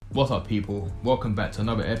What's up, people? Welcome back to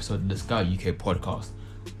another episode of the Scout UK podcast.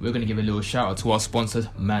 We're going to give a little shout out to our sponsors,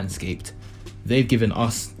 Manscaped. They've given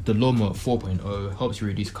us the Lawnmower 4.0, helps you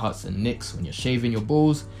reduce cuts and nicks when you're shaving your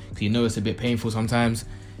balls, because you know it's a bit painful sometimes.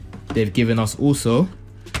 They've given us also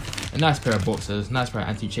a nice pair of boxers, nice pair of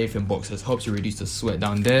anti-chafing boxers, helps you reduce the sweat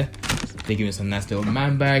down there. They've given us a nice little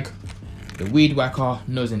man bag, the weed whacker,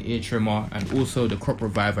 nose and ear trimmer, and also the crop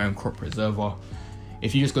reviver and crop preserver.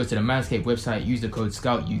 If you just go to the Manscaped website, use the code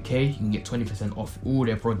SCOUTUK, you can get 20% off all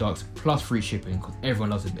their products plus free shipping, because everyone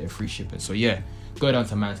loves a bit of free shipping. So yeah, go down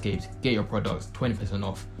to Manscaped, get your products, 20%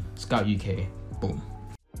 off, Scout UK, boom.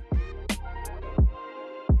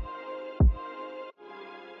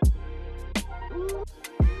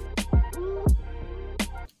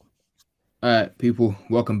 Alright, people,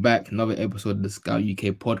 welcome back. Another episode of the Scout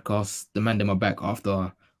UK podcast. The man them are back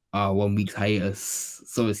after 1 week's hiatus.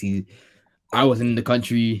 So obviously, I was in the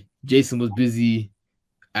country, Jason was busy,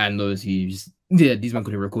 and obviously, these men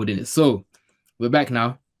couldn't record in it. So we're back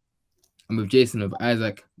now. I'm with Jason, with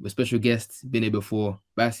Isaac, with special guests, been here before,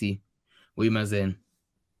 Bassi. What you man saying?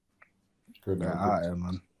 Good,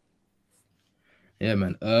 man. Yeah,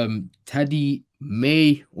 man. Taddy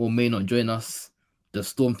may or may not join us. The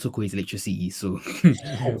storm took away his electricity, so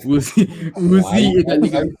we'll see. We'll see if that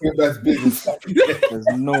nigga. That's business. There's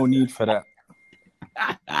no need for that.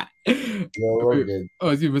 Oh,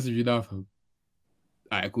 is he messaging you now, fam?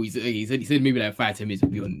 Alright, cool. He said maybe like 5-10 minutes will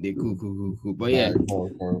be on there. Cool. But yeah,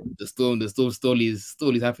 the storm stole his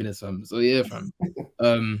happiness, fam. So yeah, fam.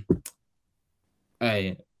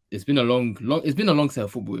 It's been a long set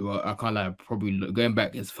of football. But I can't lie, probably going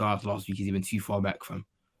back as far as last week is even too far back, fam.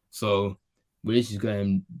 So we're just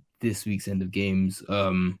going this week's end of games. We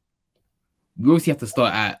obviously have to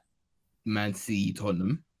start at Man City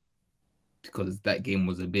Tottenham, because that game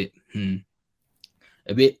was a bit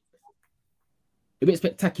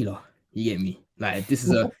spectacular. You get me? Like this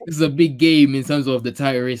is a big game in terms of the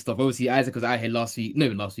title race stuff. Obviously, Isaac was out here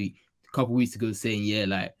a couple weeks ago, saying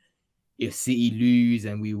like if City lose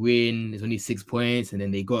and we win, it's only 6 points, and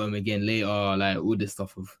then they got them again later. Like all this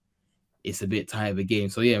stuff of it's a bit tight of a game.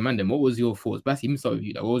 So yeah, man, then what was your thoughts? Bassi, even start with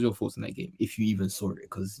you. Like, what was your thoughts on that game, if you even saw it?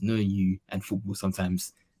 Because knowing you and football,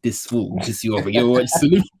 sometimes this thought will just you over. Yo, watch. So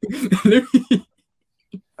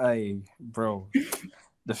Hey, bro.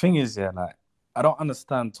 The thing is, like I don't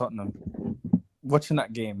understand Tottenham. Watching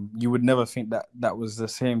that game, you would never think that was the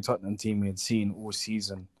same Tottenham team we had seen all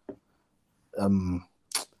season. Tottenham,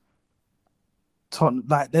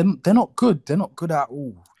 like they're not good. They're not good at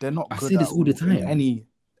all. They're not good. I say this all the time.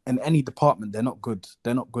 In any department, they're not good.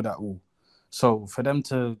 They're not good at all. So for them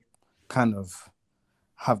to kind of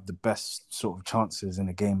have the best sort of chances in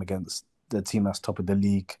a game against the team that's top of the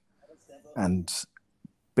league, and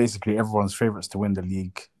basically everyone's favourites to win the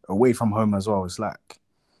league away from home as well, it's a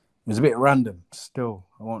bit random. Still,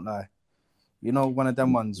 I won't lie. You know, one of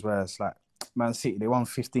them ones where it's like Man City, they won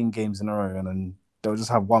 15 games in a row, and then they'll just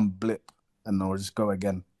have one blip and they'll just go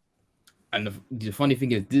again. And the funny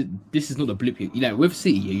thing is, this is not the blip. Like with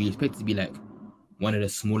City, you expect it to be like one of the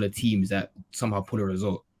smaller teams that somehow pull a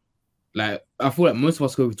result. Like I feel like most of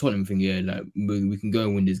us go with Tottenham, think like we can go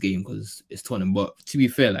and win this game because it's Tottenham. But to be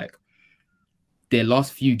fair, like their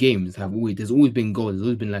last few games there's always been goals. There's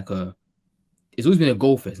always been it's always been a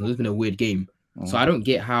goal fest. It's always been a weird game. So I don't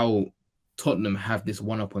get how Tottenham have this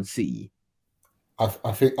one up on City. I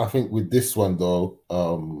think with this one though,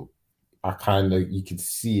 you can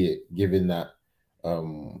see it, given that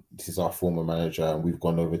this is our former manager and we've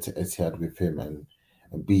gone over to Etihad with him and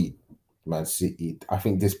beat Man City. I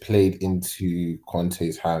think this played into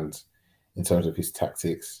Conte's hands in terms of his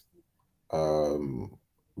tactics.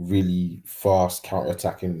 Really fast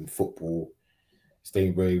counter-attacking football,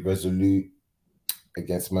 staying very resolute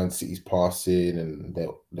against Man City's passing and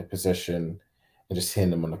their possession, and just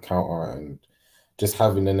hitting them on the counter and just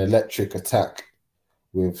having an electric attack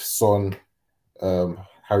with Son,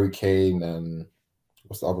 Harry Kane, and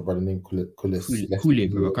what's the other brother name?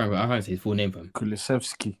 Kulik, bro. I can't say his full name, fam.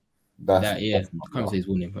 Kulusevski. I can't say his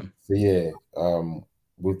full name, fam. So yeah,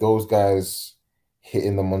 with those guys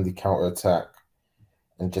hitting them on the counter attack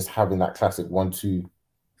and just having that classic 1-2,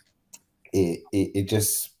 it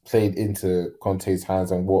just played into Conte's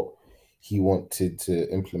hands and what he wanted to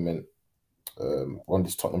implement on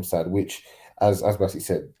this Tottenham side, which, as Bassi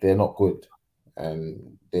said, they're not good,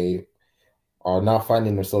 and they are now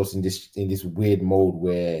finding themselves in this weird mode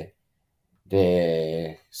where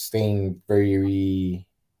they're staying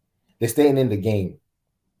in the game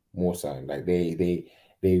more so. Like they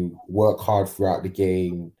work hard throughout the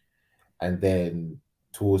game, and then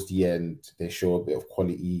towards the end they show a bit of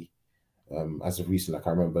quality. As of recent, like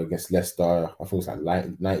I remember against Leicester, I think it was like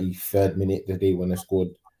 93rd minute the day when they scored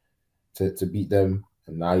to beat them,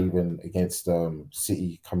 and now even against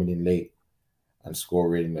City coming in late and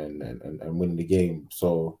scoring and winning the game.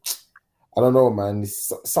 So I don't know, man.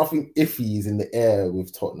 Something iffy is in the air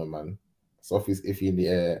with Tottenham, man. Something's iffy in the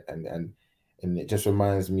air, and it just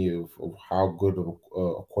reminds me of how good of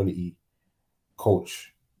a quality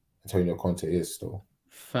coach Antonio Conte is still.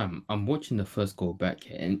 Fam, I'm watching the first goal back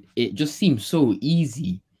here, and it just seems so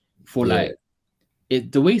easy for like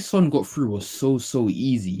it. The way Son got through was so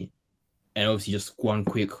easy, and obviously just one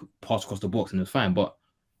quick pass across the box and it's fine. But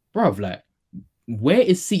bruv, like, where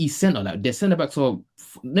is City center? Like, their centre backs are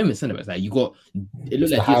not even centre backs. Like, you got it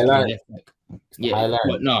looks like high line. Left back.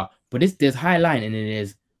 But there's high line and then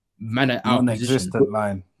there's man out of position.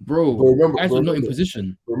 Line, bro. Guys are not in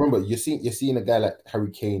position. Remember, you're seeing a guy like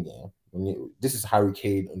Harry Kane, yeah. This is Harry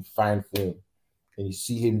Kane in fine form, and you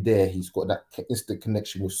see him there. He's got that instant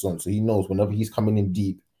connection with Son, so he knows whenever he's coming in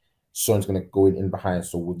deep, Son's gonna go in behind.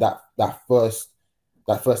 So with that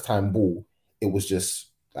first time ball, it was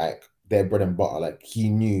just like their bread and butter. Like he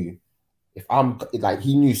knew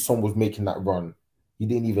he knew Son was making that run. He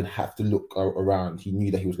didn't even have to look around. He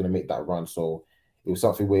knew that he was gonna make that run. So it was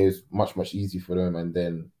something where it's much easier for them. And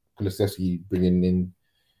then Kulusevski bringing in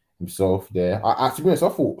himself there. To be honest, I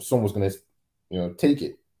thought Son was gonna, take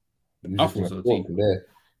it. I thought so too. There,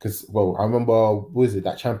 because I remember, what was it,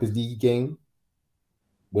 that Champions League game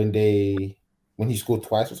when he scored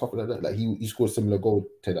twice or something like that. Like he scored a similar goal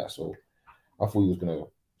to that. So I thought he was gonna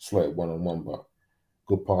slot it 1-on-1, but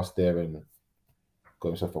good pass there and got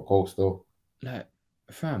himself a goal still. Like,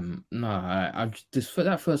 fam, I just for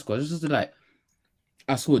that first goal, just like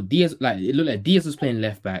I saw Diaz. Like it looked like Diaz was playing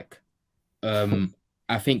left back.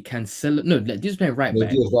 I think Cancelo. No, Diaz was playing right back.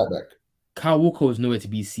 Diaz right back. Kyle Walker was nowhere to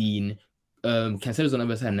be seen. Cancelo's on the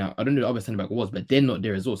other side now. I don't know who the other centre back was, but they're not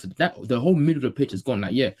there as well. So that the whole middle of the pitch is gone.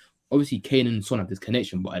 Like, yeah, obviously Kane and Son have this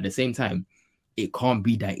connection, but at the same time, it can't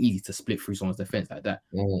be that easy to split through someone's defense like that.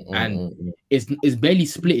 It's barely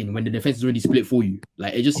splitting when the defense is already split for you.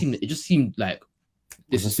 Like it just seemed like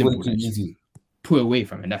this is simple. Like, easy. Put away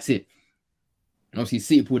from it. That's it. And obviously,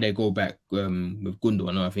 City pulled their goal back with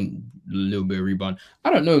Gundogan. I think a little bit of rebound.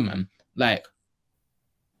 I don't know, man. Like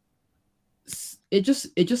it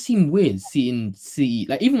just seemed weird seeing City.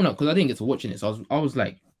 Like even when because I didn't get to watching it, so I was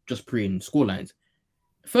like just preying score lines.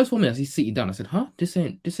 First 4 minutes, I see City down. I said, "Huh? This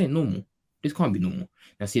ain't normal. This can't be normal." And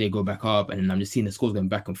I see they go back up, and then I'm just seeing the scores going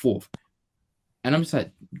back and forth. And I'm just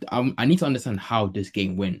like, I need to understand how this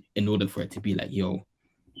game went in order for it to be like, yo,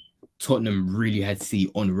 Tottenham really had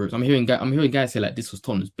City on the ropes. I'm hearing guys say like this was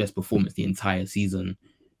Tottenham's best performance the entire season.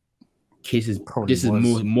 This is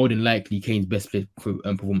more than likely Kane's best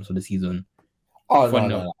performance of the season. Oh,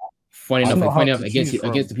 funny enough, against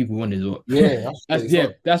the people who won as well. Yeah,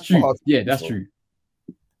 that's true. Yeah, that's true.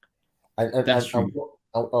 That's true.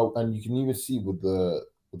 And you can even see with the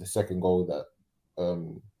second goal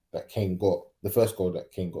that Kane got, the first goal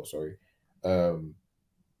that Kane got, sorry,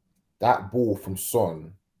 that ball from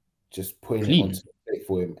Son just putting it onto the plate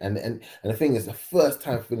for him, and the thing is, the first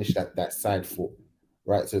time finish that side foot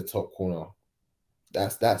right to the top corner,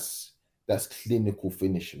 that's clinical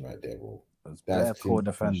finishing right there, bro. That's poor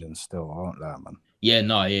defending still, aren't that, man? Yeah,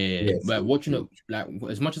 no, yeah. But watching it, like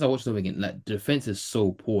as much as I watched it again, like the defense is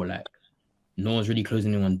so poor, like. No one's really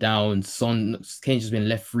closing anyone down. Kane's just been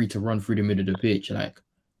left free to run through the middle of the pitch. Like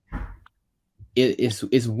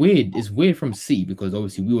it's weird. It's weird from C because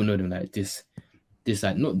obviously we all know them like this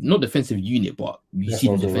like not defensive unit, but you see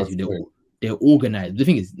the defensive. They're organized. The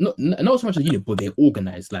thing is not so much a unit, but they're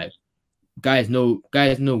organized. Like guys know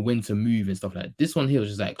when to move and stuff like that. This one here was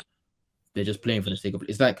just like they're just playing for the sake of it.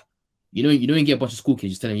 It's like you don't get a bunch of school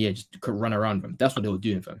kids just telling them just run around them. That's what they were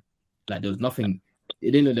doing, fam. Like there was nothing. They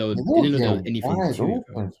didn't know there was anything.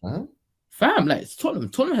 Fam, like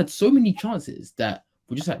Tottenham had so many chances that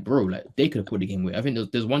we're just like, bro, like they could have put the game away. I think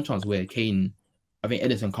there's one chance where Kane, I think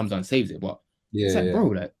Edison comes down and saves it, but it's like, bro,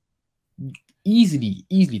 like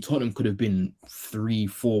easily Tottenham could have been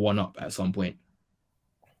 3-4-1 up at some point.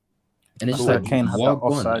 And it's just like Kane had that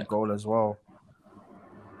offside goal as well.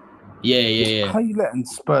 Yeah. How you letting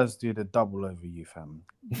Spurs do the double over you, fam?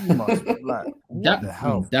 You must like what the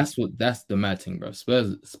hell? That's the mad thing, bro.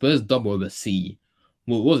 Spurs double over C.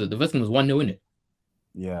 What was it? The first one was 1-0, innit?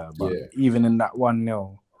 Yeah, but even in that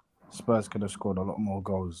 1-0, Spurs could have scored a lot more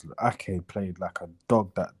goals. Ake played like a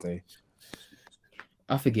dog that day.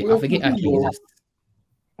 I forget Ake exists.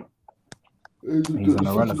 He's an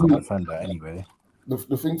irrelevant defender anyway.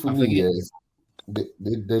 The thing for me is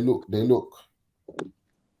they look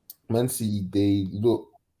Man City, they look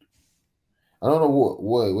I don't know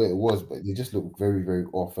what it was, but they just look very, very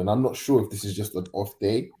off. And I'm not sure if this is just an off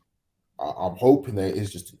day. I'm hoping that it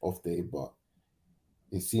is just an off day, but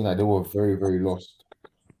it seemed like they were very, very lost.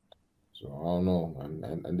 So I don't know,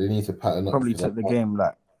 and they need to pattern up. Probably took the game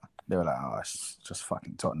like they were like, oh, it's just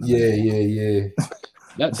fucking Tottenham. Yeah.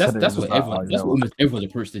 That's So they that's was what like, everyone. oh, That's yeah, what almost everyone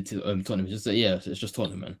approached it to Tottenham. Just say, yeah, it's just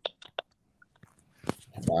Tottenham, man.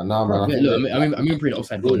 Nah, man. Yeah, look, I mean, pretty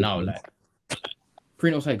offside goal now, like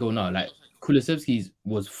pretty offside goal now. Like Kulusevski's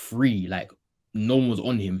was free, like no one was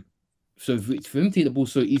on him. So for him to take the ball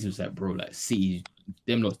so easy, it's like, bro, like City,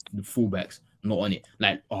 them lot, the fullbacks not on it.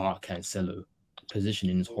 Like, Cancelo,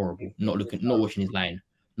 positioning is horrible. Not watching his line,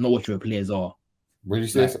 not watching where players are. What did you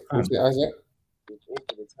say, Isaac?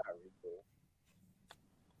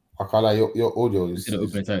 I can't lie, your audio is.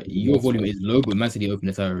 Your volume is low, but Man City open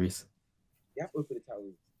the tower is. Yeah, open the tower.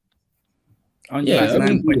 Aren't you guys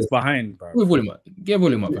 9 points behind, bro? Get volume up. Get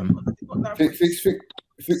volume up, man. Fix your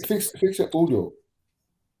audio.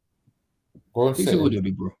 Go on, Fix your audio,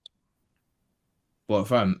 big bro. But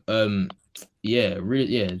fam, yeah,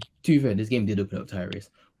 really, yeah. To be fair, this game did open up Tyrese.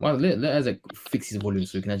 Well, let Isaac fix his volume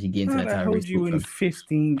so we can actually get into that Tyrese. How would you in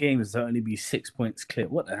 15 games to only be 6 points clear?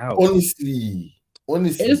 What the hell? Honestly,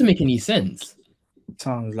 it doesn't make any sense.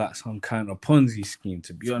 Sounds like some kind of Ponzi scheme,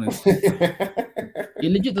 to be honest.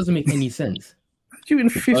 It legit doesn't make any sense. You in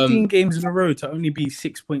 15 games in a row to only be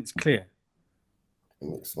 6 points clear,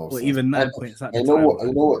 makes no or sense. even 9 points at the You time.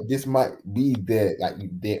 know what? This might be their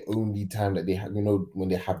only time that they have. You know, when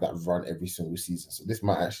they have that run every single season. So this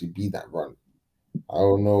might actually be that run. I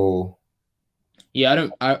don't know. Yeah,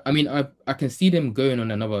 I mean, I can see them going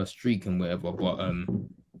on another streak and whatever, but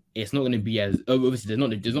it's not going to be as obviously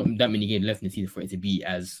there's not that many games left in the season for it to be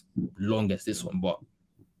as long as this one. But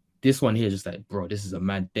this one here is just like, bro, this is a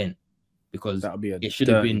mad dent because it should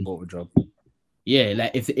have been job. Yeah,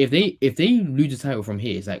 like if they lose the title from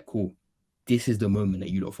here, it's like cool. This is the moment that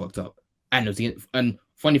you lot fucked up, and it was against, and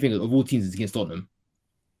funny thing is, of all teams, it's against Tottenham,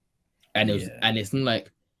 and it was, and it's not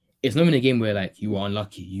like it's not in a game where like you were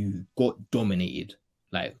unlucky, you got dominated.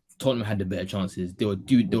 Like Tottenham had the better chances, they were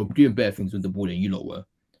doing better things with the ball than you lot were.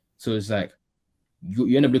 So it's like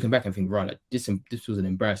you end up looking back and think, right, like, this was an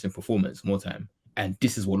embarrassing performance more time, and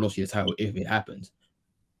this is what lost you the title if it happens.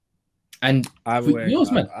 And either way,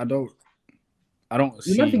 I don't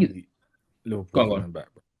see Liverpool coming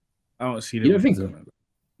back. Bro. I don't see Liverpool coming back.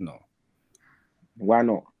 No. Why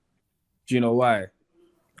not? Do you know why?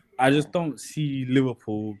 I just don't see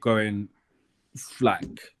Liverpool going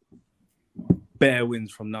like bare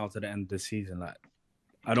wins from now to the end of the season. Like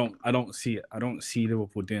I don't see it. I don't see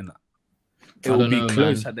Liverpool doing that. It will be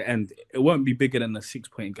close at the end. It won't be bigger than a 6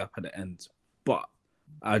 point gap at the end. But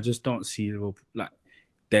I just don't see Liverpool like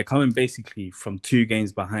they're coming basically from 2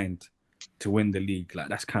 games behind to win the league. Like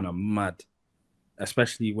that's kind of mad,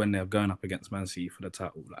 especially when they're going up against Man City for the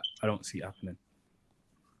title. Like I don't see it happening.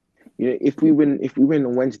 Yeah, if we win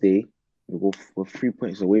on Wednesday, we're 3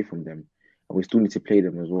 points away from them, and we still need to play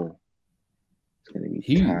them as well. It's gonna be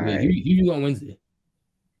tight. Who you got on Wednesday?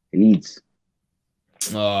 Leeds.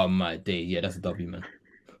 Oh my day, yeah, that's a W, man.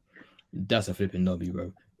 That's a flipping W,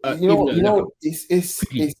 bro. It's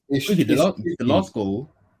the last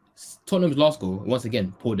goal. Tottenham's last goal, once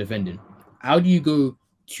again, poor defending. How do you go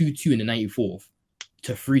 2-2 in the 94th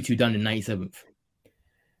to 3-2 down in the 97th?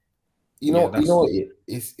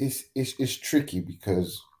 It's tricky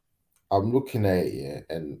because I'm looking at it,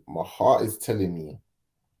 and my heart is telling me,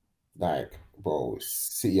 like, bro,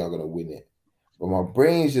 City are gonna win it, but my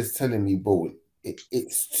brain is just telling me, bro,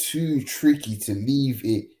 it's too tricky to leave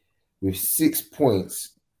it with 6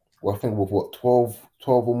 points. Well, I think with 12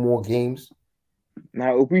 or more games.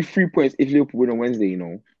 Now it'll be 3 points if Liverpool win on Wednesday, you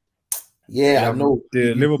know. Yeah, I know.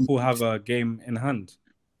 Liverpool have a game in hand.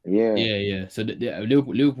 Yeah. So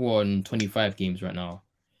Liverpool are on 25 games right now,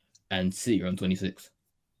 and City are on 26.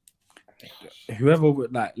 Whoever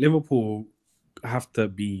like Liverpool have to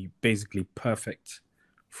be basically perfect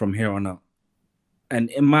from here on out. And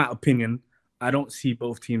in my opinion, I don't see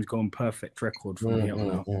both teams going perfect record from here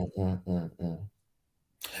on out.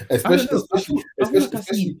 I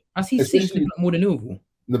see City more than Liverpool.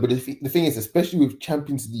 No, but the thing is, especially with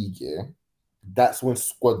Champions League, yeah, that's when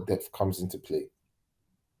squad depth comes into play.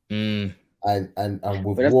 And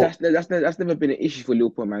with but that's never been an issue for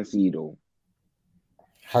Liverpool and Man City though,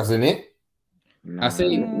 hasn't it? Nah, I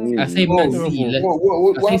say Man City. I say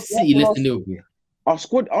City less than Liverpool. Our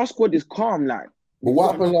squad is calm, like. But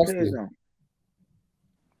what happened last year?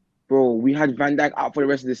 Bro, we had Van Dijk out for the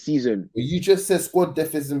rest of the season. You just said squad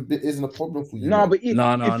depth isn't a problem for you. No, but if you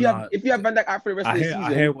have Van Dijk out for the rest of the season,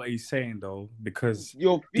 I hear what he's saying though, because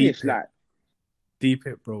you're finished, like deep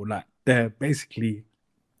it, bro. Like they're basically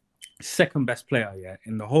second best player,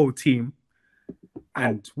 in the whole team.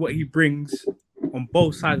 And what he brings on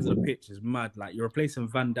both sides of the pitch is mad. Like, you're replacing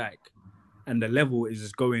Van Dijk, and the level is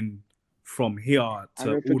just going from here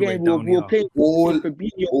to all the way down here.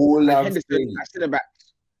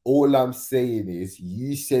 All I'm saying is,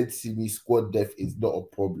 you said to me, squad depth is not a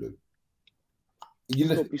problem. I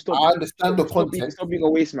understand the context. Stop being a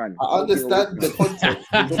waste man. I understand the context.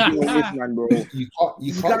 Stop being a waste man, bro.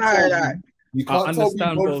 You can't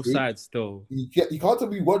understand both sides still. You can't tell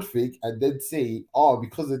me one thing and then say,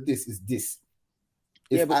 because of this is this.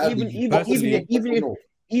 Yeah, but even if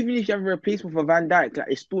you have a replacement for Van Dijk, like,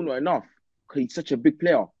 it's still not enough because he's such a big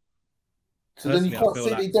player. So then you can't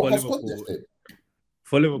say they don't have context.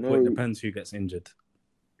 For Liverpool, it depends who gets injured.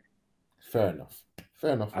 Fair enough.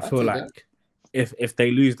 I feel like if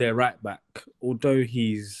they lose their right back, although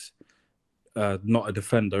he's not a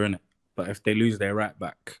defender, innit? But if they lose their right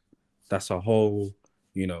back, that's a whole,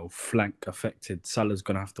 flank affected. Salah's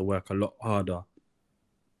gonna have to work a lot harder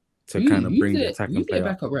to kind of bring the attacking player.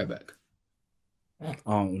 Back up, right back. I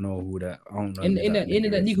don't know who that. I don't know. In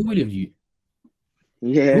that Nico Williams,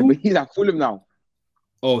 Yeah, who? but he's at Fulham now.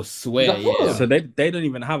 Oh, swear, yeah. So they don't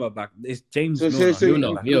even have a back. It's James. Gomez. So,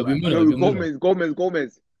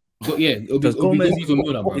 yeah, Gomez,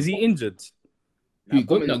 is he injured?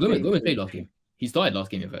 Gomez played last game. He started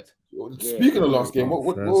last game, in fact. Speaking of last game, what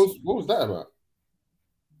was that about?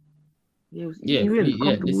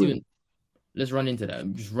 Let's run into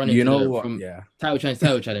that. Just run into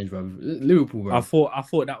title challenge, bro. Liverpool, bro. I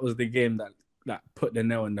thought that was the game that put the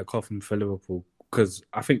nail in the coffin for Liverpool, because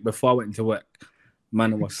I think before I went to work,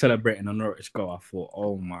 man was celebrating a Norwich goal. I thought,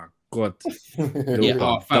 oh my god,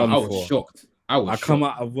 I was shocked. I come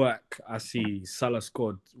out of work, I see Salah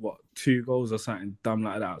scored 2 goals or something dumb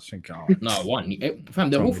like that. I was thinking, one. Fam,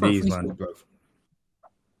 the whole front three scored, bro.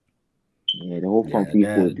 Yeah, the whole front three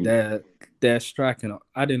scored. They're striking up.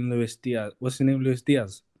 Adding Luis Diaz. What's his name? Luis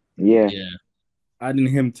Diaz. Yeah. Adding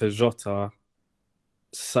him to Jota,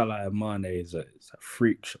 Salah and Mane is a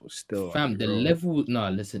freak show still. Fam, the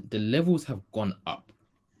levels have gone up.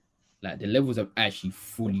 Like, the levels have actually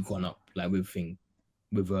fully gone up. Like, with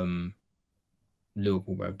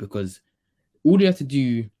Liverpool, bro, because all they have to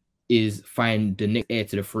do is find the next heir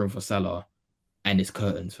to the throne for Salah, and it's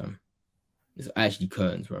curtains, fam. It's actually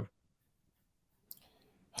curtains, bro.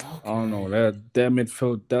 I don't know. Their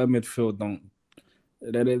midfield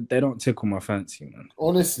don't tickle my fancy, man.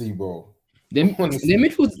 Honestly, bro. Their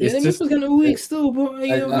midfield's kind of weak still, bro. Do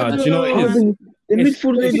you know what it is? The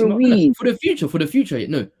midfield is weak for the future.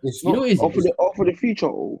 No, it's not. You know what it is? For the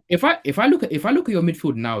future. If I look at your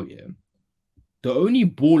midfield now, the only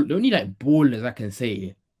ballers I can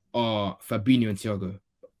say are Fabinho and Thiago.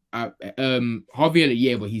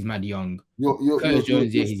 Javier, but he's mad young. Curtis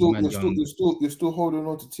Jones, he's mad young. You're still holding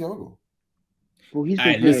on to Thiago. Well, he's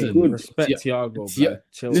been good. Respect Thiago, chill.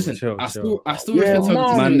 I still respect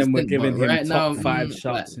Thiago. Man, them were giving him right top 5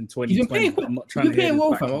 shots in 2020. I'm not trying to play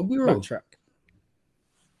well, fam. I'll be real.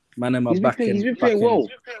 Man, them are back in. He's been playing well.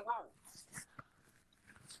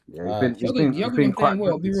 Yeah, he's been quite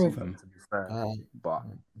well. I'll be real, fam. But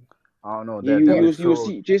I don't know. You'll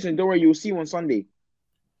see, Jason. Don't worry, you'll see on Sunday.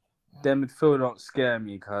 Their midfield don't scare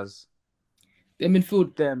me, cause their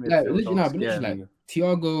midfield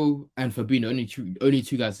Thiago and Fabinho, only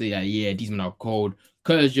two guys say that. These men are cold.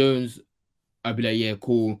 Curtis Jones, I'd be like, yeah,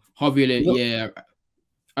 cool. Javier,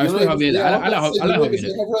 I like Javier.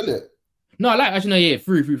 No, I like actually.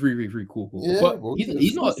 Free, cool. Yeah, but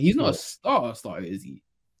he's not a starter, is he?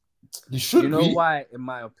 You should. You know why? In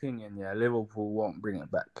my opinion, Liverpool won't bring it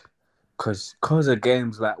back, because of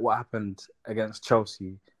games like what happened against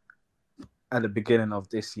Chelsea at the beginning of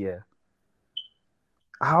this year.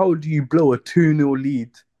 How do you blow a 2-0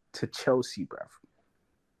 lead to Chelsea, bruv?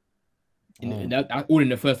 All in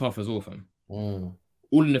the first half as well, fam. All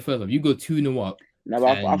in the first half. You go 2-0 up. No, but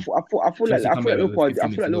I feel like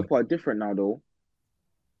Liverpool are different now, though.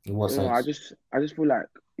 In what sense? I just feel like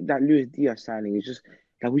that Luis Diaz signing is just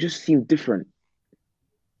like, we just seem different.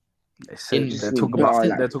 They talk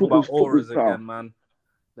about auras again, man.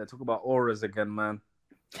 They talk about auras again, man.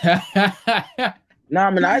 Nah,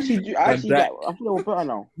 man, I feel like we're better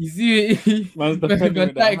now. You see, Van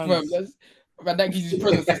Dijk, fam. Van Dijk is his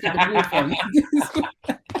presence. That's the ball, fam.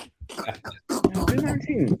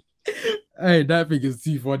 Hey, that thing is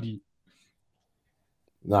too funny.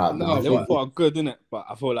 Nah, Liverpool are good, innit? But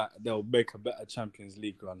I feel like they'll make a better Champions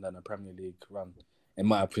League run than a Premier League run, in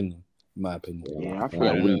my opinion. Yeah, I feel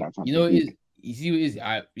like you know, you see what it is.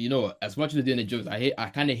 As much as they're doing the jokes, I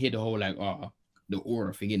kind of hate the whole the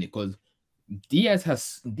aura thing in it, because Diaz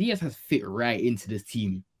has fit right into this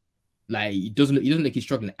team. Like he doesn't look like he's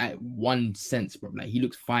struggling at one sense, bro. Like he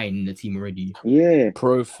looks fine in the team already. Yeah.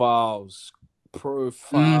 Profiles.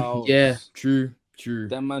 Yeah, true.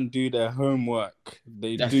 Them man do their homework.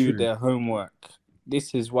 That's true. Their homework.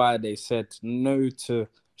 This is why they said no to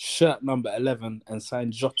shirt number 11 and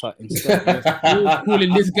sign Jota instead. You're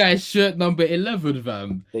calling this guy shirt number 11,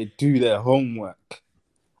 fam. They do their homework.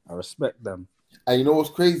 I respect them. And you know what's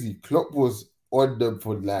crazy? Klopp was on them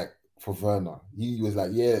for Werner. He was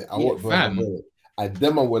like, "Yeah, I want Werner." And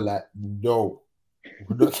them were like, "No."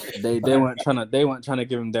 They weren't trying to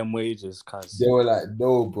give him them wages, cause they were like,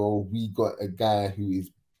 "No, bro, we got a guy who's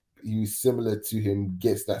similar to him,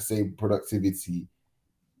 gets that same productivity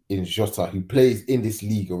in Jota, who plays in this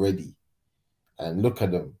league already." And look at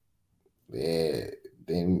them. They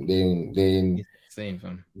in same,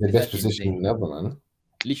 fam. the best position ever, man.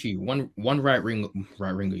 Literally one right winger,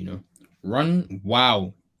 you know.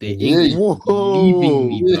 Wow. The English leaving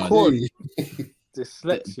me, blood.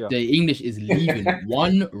 Dyslexia. The English is leaving.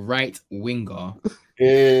 One right winger.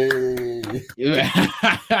 Hey.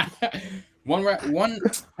 One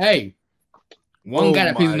guy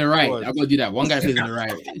that plays on the right. I'm gonna do that. One guy that plays on the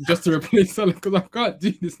right just to replace Salah because I can't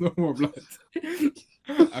do this no more, blood.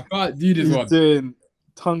 I can't do this one. Doing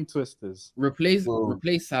tongue twisters. Replace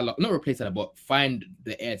Salah. Not replace Salah, but find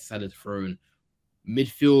the heir to Salah's throne.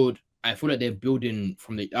 Midfield. I feel like they're building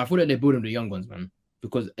the young ones, man.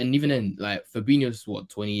 Because and even then, like Fabinho's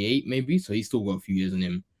 28 maybe, so he's still got a few years on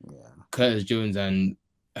him. Yeah. Curtis Jones and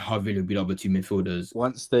Harvey will be the other two midfielders.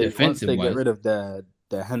 Once they get rid of their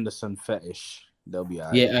Henderson fetish, they'll be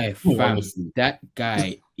alright. Yeah, fam, that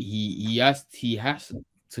guy, he has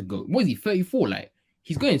to go. What is he? 34? Like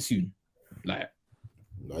he's going soon. Like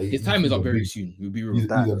his time is up very soon. We'll be real. He's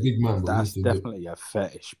a big man. That's definitely a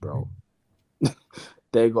fetish, bro.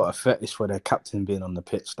 They got a fetish for their captain being on the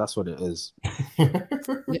pitch. That's what it is.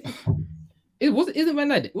 Isn't Van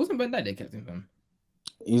Dijk? Wasn't Van Dijk their captain, fam?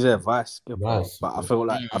 He's a vice skipper, but I feel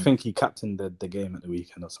like I think he captained the game at the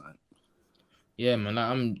weekend or something. Yeah, man. Like,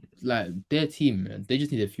 I'm like their team, man. They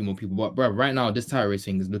just need a few more people. But bro, right now this title race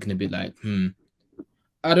thing is looking a bit like,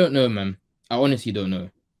 I don't know, man. I honestly don't know.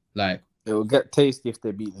 Like it will get tasty if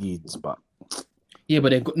they beat Leeds, but yeah, but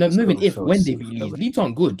they got when they beat Leeds. Leeds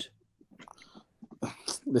aren't good.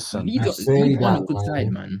 Listen, Leeds aren't a good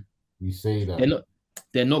side, man. You say that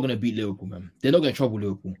they're not gonna beat Liverpool, man. They're not gonna trouble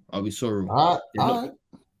Liverpool. I'll be sorry. When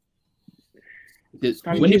they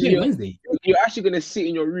play Wednesday, you're actually gonna sit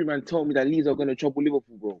in your room and tell me that Leeds are gonna trouble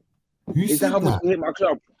Liverpool, bro. Is that how much you hate my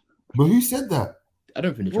club? But who said that? I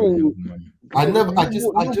don't think they're trouble Liverpool, man. I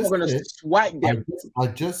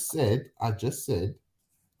just said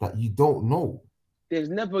that you don't know. There's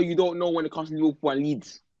never you don't know when it comes to Liverpool and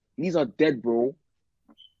Leeds. Leeds are dead, bro.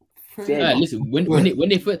 Listen, when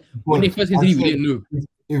they first came to Leeds, we didn't know.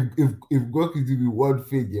 If God could do one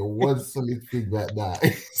thing, one solid thing like that,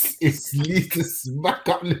 it's Leeds to smack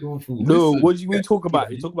up Liverpool. No, what do you talk about?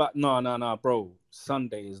 You talk about no, bro.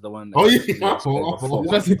 Sunday is the one.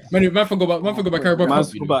 That man, forgot about Carabao Cup. Man,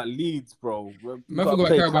 forgot about Leeds, bro. Man, forgot about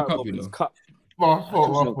Carabao Cup, you know. Not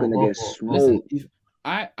gonna get smoked.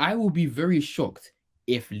 I will be very shocked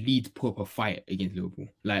if Leeds put up a fight against Liverpool.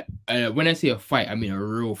 Like when I say a fight, I mean a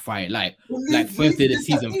real fight. Like first day of the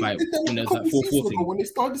season fight when there's like 4-4 when they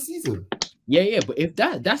start the season. Yeah, but if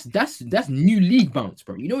that's new league bounce,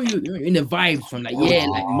 bro. You know you're in the vibes from like we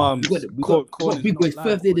got big boys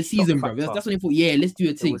first day of the season, bro. That's what they thought. Yeah, let's do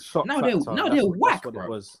a thing. Now they're whack,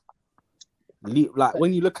 bro. Like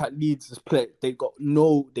when you look at Leeds' play, they got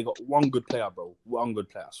one good player, bro. One good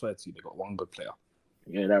player. I swear to you, they got one good player.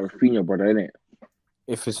 Yeah, that Rafinha, brother, innit?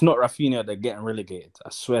 If it's not Rafinha, they're getting relegated. I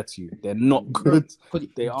swear to you, they're not good.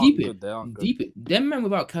 They aren't good. They aren't good. Deep it. Them man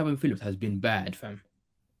without Calvin Phillips has been bad, fam.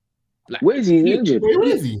 Like, where is he injured? Where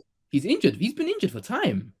is he? He's injured. He's been injured for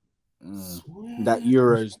time. That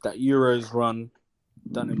Euros run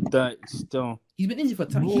done him dirty still. He's been injured for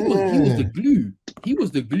time. He was the glue. He was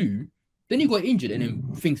the glue. Then he got injured and then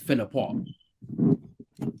things fell apart.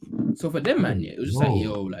 So for them, man, it was just like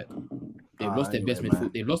they've lost their best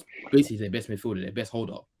midfield. They've lost basically their best midfielder, their best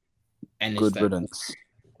holder. And good riddance.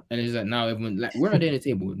 And it's like now everyone like where are they in the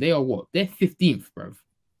table? They are what? They're 15th, bruv.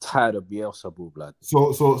 Tired of Bielsa, blood.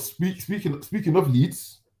 So speaking of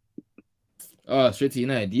Leeds. Straight to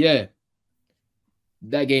United, yeah.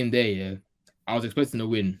 That game there, yeah. I was expecting to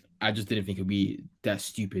win. I just didn't think it'd be that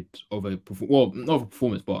stupid of a not of a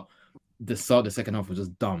performance, but the second half was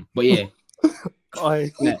just dumb. But yeah.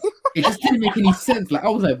 It just didn't make any sense. Like I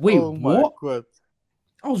was like, wait, what? God.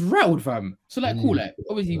 I was rattled, fam. So like, cool. Like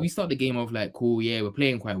obviously, we start the game off like, cool. Yeah, we're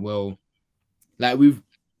playing quite well. Like we've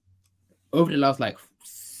over the last like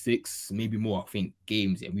 6, maybe more, I think,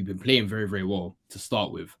 games. And we've been playing very, very well to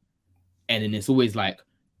start with. And then it's always like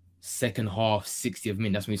second half, 60th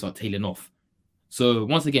minute, that's when we start tailing off. So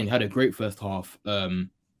once again, we had a great first half.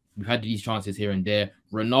 We've had these chances here and there.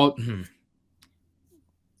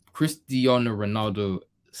 Cristiano Ronaldo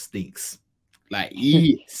stinks. Like,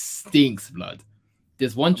 he stinks, blood.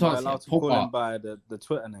 There's one chance. Am I allowed to call him by the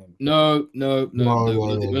Twitter name? No. We don't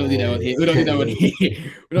do that one here. We don't do that one here.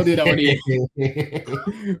 We don't do that one here.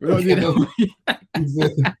 We don't do that one here.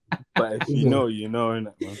 But if you know, you know,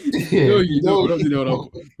 innit, man? No, you know. We don't do that on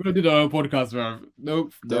we don't do that on podcast, man.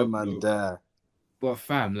 Nope. No, man, there. But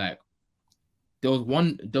fam, like, there was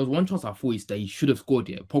one chance I thought that he should have scored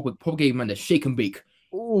here. Pogba gave man the shake and bake.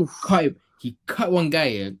 Ooh, He cut one guy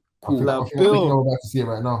here. Cool. I think I'm about to see it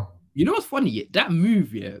right now. You know what's funny? Yeah? That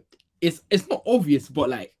move, yeah, it's not obvious, but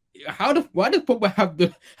like, why does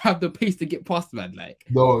Pogba have the pace to get past, man? Like,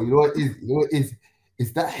 no, you know what it is?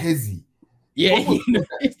 It's that hezzy. Yeah,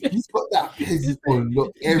 he's got that hezzy for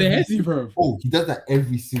look every. Hezzy, bro. Oh, he does that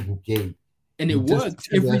every single game, and it works.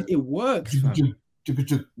 It works, fam.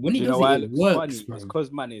 When he does it works. It's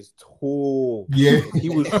because man is tall. Yeah, if he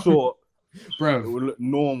was short, bro, it would look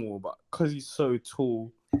normal, but because he's so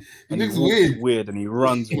tall. He looks weird and he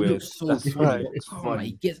runs weird. That's right. It's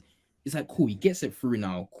like cool. He gets it through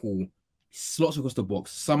now. Cool. Slots across the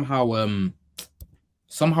box. Somehow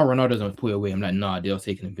Ronaldo doesn't pull it away. I'm like, nah, they're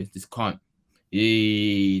taking him. This can't.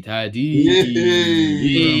 Yay, Taddy.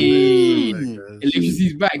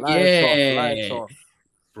 Electricity's back. Lights off.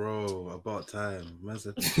 Bro, about time. Man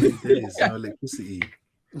said 3 days, no electricity.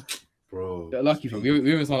 Bro. They're lucky, fam. We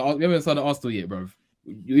haven't started Arsenal yet, bro.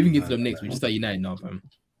 You even get to them next. We just start United now, fam.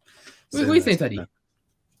 What are you saying, Taddy?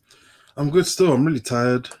 I'm good still. I'm really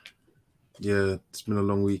tired. Yeah, it's been a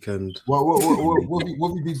long weekend. What have you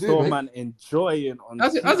been doing? So, man, enjoying on.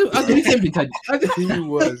 How's the weekend been, Taddy? He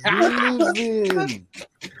was losing.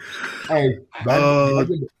 Hey, man, we've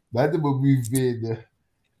been. How's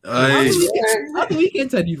the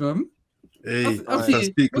weekend, Taddy, fam? Hey, if I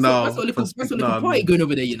speak now, that's a little party going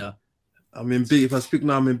over there, you know. If I speak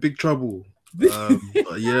now, I'm in big trouble.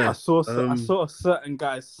 Yeah, I saw a certain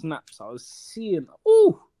guy's snaps. I was seeing.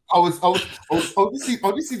 Ooh, I was just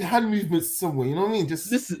seeing hand movements somewhere. You know what I mean?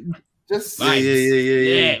 Just vibes.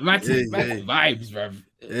 Yeah. Vibes, bro.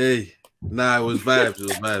 Hey, nah, it was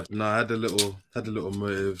vibes. Nah, I had a little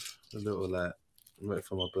motive, motive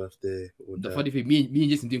for my birthday. The funny thing, me and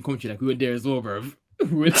Jason didn't come to like we were there as well, bro. I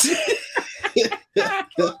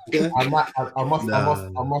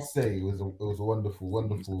must say it was a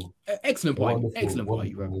wonderful excellent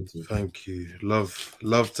party, bro. Thank you.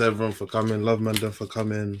 Love to everyone for coming. Love Mandem for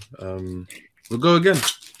coming. We'll go again. Do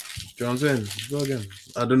you know what I'm saying? We'll go again.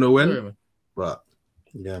 I don't know when, Sorry, but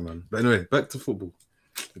yeah, man. But anyway, back to football.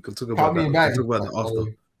 We can talk about that. Talk about that after.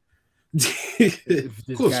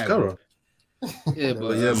 Of course, Cara. Yeah,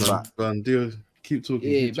 but yeah, man. Go on, deal. Keep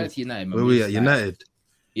talking. Yeah, back to United, man. Where we at? United.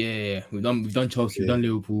 Yeah. We've done Chelsea, we've done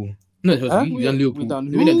Liverpool. No, Chelsea, we've done Liverpool. We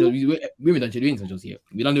haven't done Chelsea yet.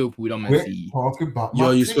 We've done Liverpool, we've done Man City.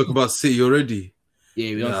 Yo, you spoke about City already.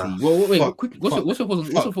 Yeah, we done City. Well, wait, quick. What's your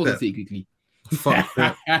thoughts on City quickly?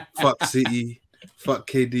 Fuck City. Fuck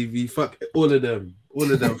KDV. Fuck all of them.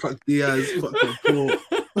 Fuck Diaz. Fuck Paul.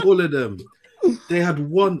 All of them. They had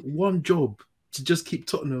one job to just keep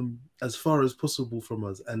Tottenham as far as possible from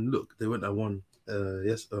us. And look, they went and won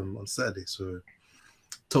on Saturday. So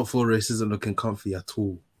top 4 race isn't looking comfy at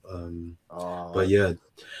all. But yeah,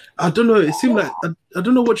 I don't know. It seemed like I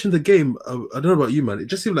don't know. Watching the game, I don't know about you, man. It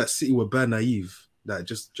just seemed like City were bare naive. Like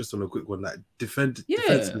just on a quick one, like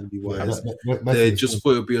defensively wise, they just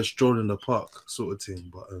thought it'd be a stroll in the park sort of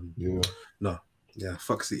thing. But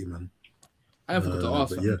fuck City, man. I forgot to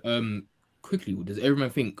ask. Quickly, does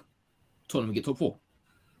everyone think Tottenham will get top 4?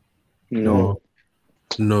 No.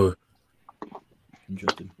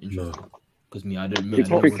 Interesting. No. Because I don't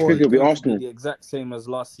think it'll be Arsenal. The exact same as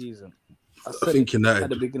last season. I think United. At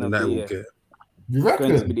the beginning United of the will year. get. You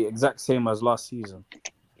reckon? It's going to be the exact same as last season.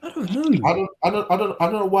 I don't know. I don't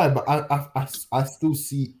know why, but I still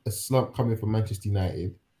see a slump coming from Manchester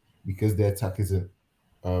United because their attack isn't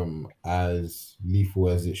as lethal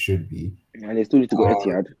as it should be. And they still need to go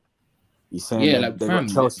Etihad. He's saying they got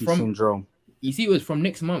Chelsea syndrome. You see, it was from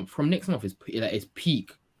next month. From next month is it's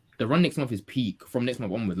peak. The run next month is peak. From next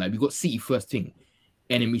month onwards, like we got City first thing,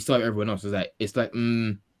 and then we start everyone else. It's like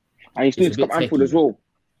and you still need to come Anfield as well.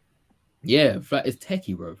 Yeah, it's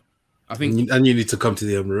techie, bro. I think, and you need to come to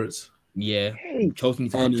the Emirates. Yeah, Chelsea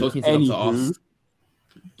needs to come to us.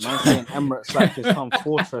 Man saying Emirates like it's some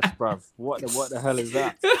fortress, bruv. What the hell is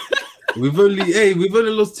that? We've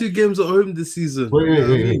only lost 2 games at home this season.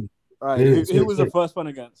 Wait. Right, Yeah, who was the first one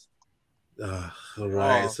against? All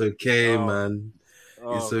right, Oh. it's okay, Oh. man.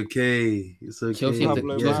 It's Oh, okay. It's okay. Chelsea have to-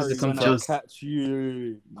 Pablo Chelsea have Mari to come when I first. catch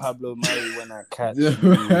you. Pablo Mari when I catch you.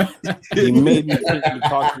 He made me think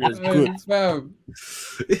Lukaku was good. Fam.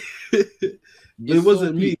 It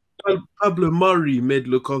wasn't so me. Pablo Murray made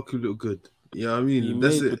Lukaku look good. You know what I mean? He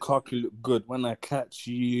That's made it. Lukaku look good when I catch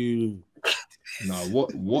you. No, what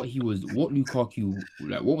Lukaku,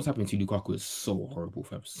 like, what was happening to Lukaku is so horrible,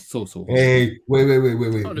 fam. So horrible. Hey, wait. Not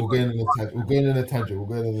We're the going on a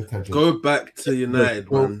tangent. Go back to United,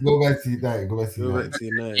 man. Go back to United. Go back to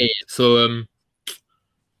United. Yeah, so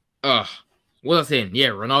what was I saying? Yeah,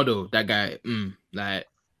 Ronaldo, that guy, like,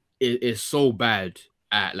 is so bad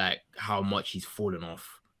at like how much he's fallen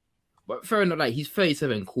off. But fair enough, like, he's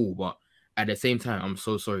 37, cool, but at the same time, I'm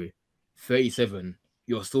so sorry. 37,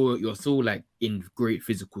 you're still like in great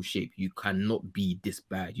physical shape. You cannot be this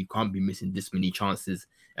bad. You can't be missing this many chances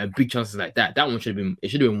and big chances like that. That one should have been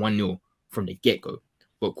 1-0 from the get-go.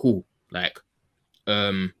 But cool. Like,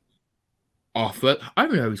 our first, I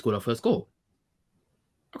don't know how we scored our first goal.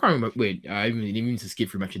 I can't remember. Wait, I even need to skip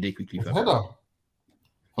through match of the day quickly. Header.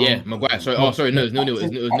 Yeah, Maguire. Sorry. Oh, sorry. No, it was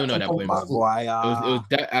 0-0. It was 0-0 at that point. Bro. Maguire. It was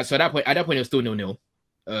that. So at that point, it was still 0-0.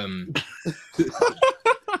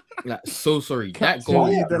 Like, so sorry. That goal.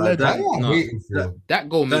 Captain, the legend. That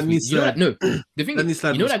goal makes me. You know that? No, the thing is,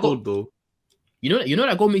 you know that goal. Though. You know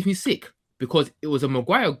that goal makes me sick because it was a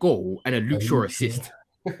Maguire goal and a Luke Shaw assist.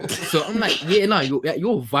 So I'm like, yeah, no,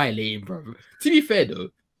 you're violating, bro. To be fair though,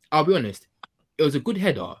 I'll be honest. It was a good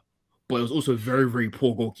header, but it was also very, very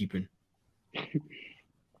poor goalkeeping.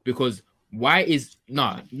 Because I just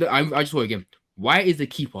want again. Why is the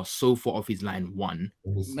keeper so far off his line? One,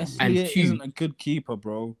 Messi and two, isn't a good keeper,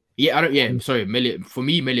 bro. Yeah, I don't. Yeah, sorry, Melia. For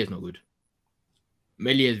me, Melia is not good.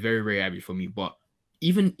 Melia is very, very average for me. But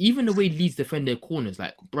even the way Leeds defend their corners,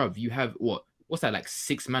 like, bruv, you have what's that, like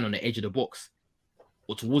 6 men on the edge of the box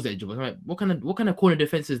or towards the edge of the box. Like, what kind of corner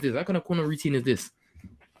defense is this? What kind of corner routine is this?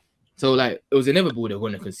 So like, it was inevitable they're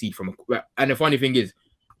going to concede from a. And the funny thing is,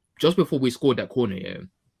 just before we scored that corner, yeah,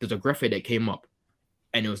 there's a graphic that came up,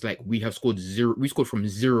 and it was like we scored from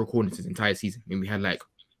 0 corners this entire season, and we've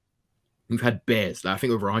had bears, like I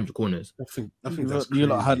think over 100 corners. I think that's you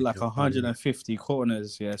lot crazy. had like 150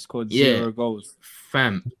 corners, scored 0 goals.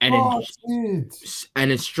 Fam, and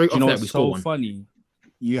then straight off that we scored one. Funny,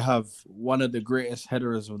 you have one of the greatest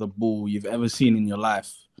headers of the ball you've ever seen in your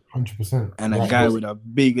life. 100%. And a guy with the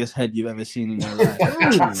biggest head you've ever seen in your life.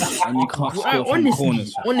 And you can't score from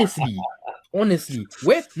corners. Honestly,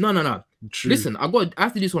 where? No. True. Listen, I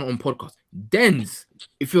have to do this one on podcast. Dens,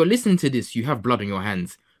 if you're listening to this, you have blood on your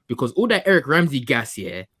hands because all that Eric Ramsey gas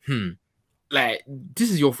here, like,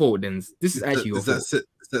 this is your fault, Dens. This is actually your fault. Is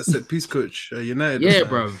that set piece coach United? Yeah,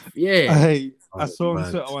 bro. Yeah. I saw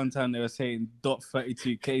on Twitter one time they were saying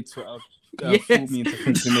 .32k Twitter. Yes. Fooled me into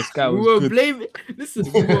thinking this guy was we were good. blaming. Listen,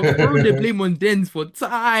 we were throwing the blame on Dens for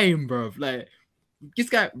time, bro. Like, this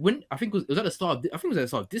guy, when I think it was at the start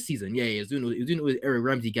of this season. Yeah, he was doing it with Eric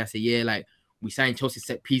Ramsey gas. Yeah, like, we signed Chelsea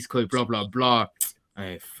set piece code, blah blah blah.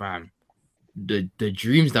 Hey, fam, the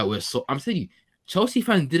dreams that were so. I'm saying you, Chelsea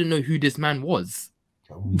fans didn't know who this man was.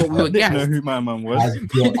 But we were didn't know gassed. who my man was. I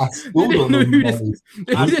still don't know who that is.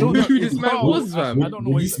 They didn't know who this man was, fam. I don't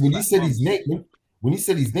know When he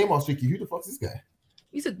said his name, I was thinking, who the fuck is this guy?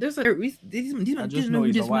 He said, "There's like these I didn't just know know who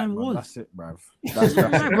he's a this white man man. was." That's it, bruv.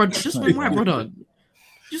 Just one white brother.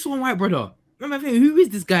 Just one white brother. Remember, who is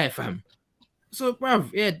this guy, fam? So,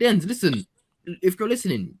 bruv, yeah, Dens, listen. If you're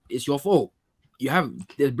listening, it's your fault.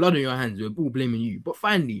 There's blood on your hands. We're all blaming you. But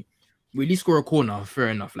finally, we at least score a corner. Fair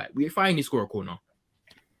enough. Like, we finally score a corner.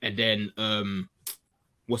 And then,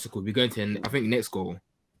 what's it called? We're going to, I think, next goal.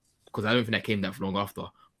 Because I don't think that came that long after.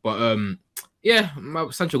 But, yeah,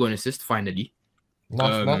 Sancho got an assist, finally.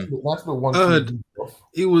 That's the one.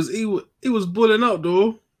 He was balling out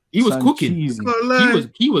though. He was cooking.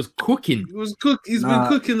 He was cooking. He's been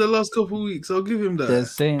cooking the last couple of weeks. I'll give him that. They're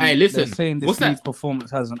saying this Leeds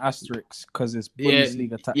performance has an asterisk because it's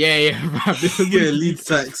Bundesliga tax. Leeds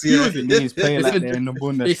tax. Yeah, Leeds play like they're in the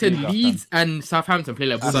Bundesliga. They said Leeds and Southampton play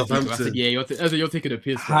like Bundesliga. I said, you're taking a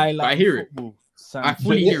piss. I hear it. I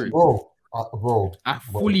fully hear it. Bro, I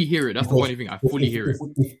fully hear it. That's the funny thing. I fully hear it.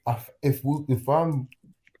 If I'm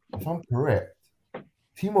correct,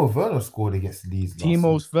 Timo Werner scored against Leeds.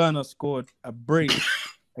 Werner scored a break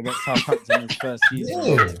against Southampton in his first season.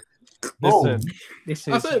 Yeah. Listen, this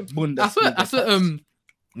is Bundesliga. I saw,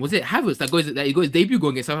 was it Havertz that he got his debut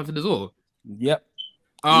goal against Southampton as well? Yep.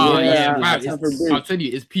 Oh yeah, wow, I'll tell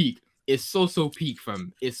you, it's peak. It's so peak,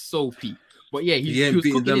 fam. It's so peak. But yeah, He ain't was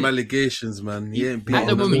beating cooking them innit? allegations, man. He ain't beating At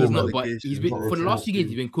the them moment, he's not. But allegations. he's been Not for the last few games.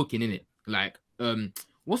 He's been cooking in it. Like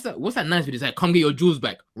what's that nice video? It's like, come get your jewels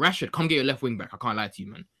back, Rashford. Come get your left wing back. I can't lie to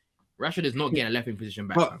you, man. Rashford is not getting a left wing position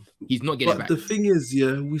back. But- Fam. He's not getting it But back. the thing is,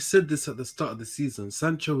 yeah, we said this at the start of the season.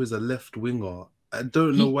 Sancho is a left winger. I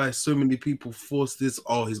don't know why so many people force this.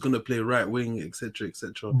 Oh, he's gonna play right wing, etc.,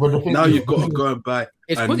 etc. But the thing Now is- you've got to go and buy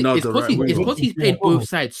It's another right winger. because he's played both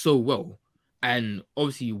sides so well, and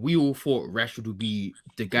obviously we all thought Rashford would be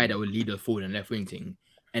the guy that would lead us forward and left wing thing,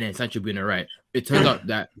 and then Sancho being the right. It turns out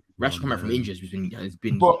that Rashford coming back from injuries has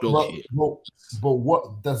been dog shit. But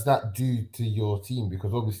what does that do to your team?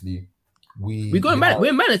 Because obviously we're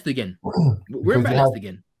imbalanced again. We're imbalanced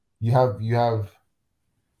again. You have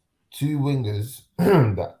two wingers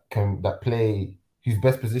that play whose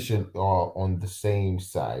best position are on the same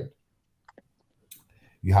side.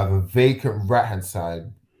 You have a vacant right hand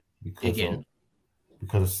side because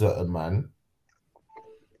of certain man,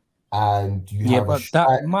 and you have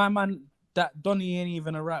that Donny ain't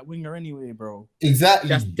even a right winger anyway, bro.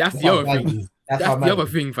 Exactly. That's the other thing. That's the other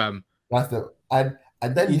thing, fam. That's the and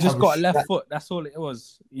then he just got a left foot. That's all it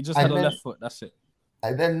was. He just had a left foot. That's it.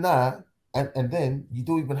 And then and then you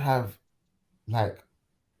don't even have like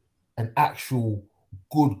an actual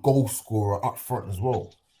good goal scorer up front as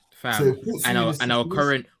well. Fam. So and our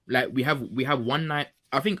current we have one night.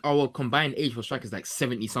 I think our combined age for strikers is like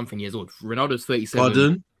 70 something years old. Ronaldo's 37.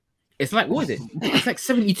 Pardon? It's like, what is it? It's like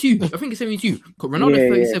 72. I think it's 72. Ronaldo's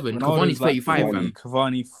 37. Cavani's 35, fam.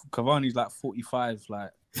 Cavani's like 45. Like,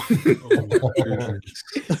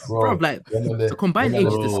 bro, like the combined age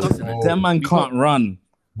is disgusting. That man can't run.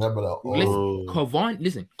 Cavani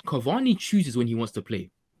chooses when he wants to play.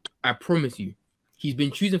 I promise you. He's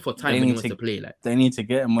been choosing for time when he wants to play. Like, they need to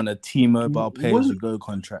get him on a T-Mobile pay-as-you-go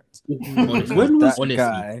contract. Honestly,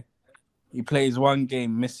 guy, he plays one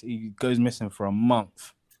game, he goes missing for a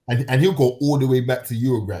month. And he'll go all the way back to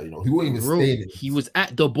Uruguay, you know. He won't even stay there. He was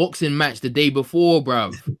at the boxing match the day before,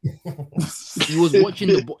 bro. He was watching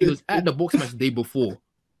he was at the boxing match the day before.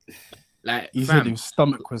 Like, he said his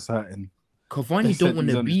stomach was hurting. Cavani don't want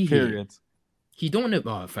to be here. He don't want to.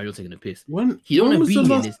 Oh, fam, you're taking a piss. He don't want to be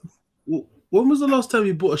here. When was the last time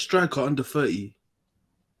you bought a striker under 30?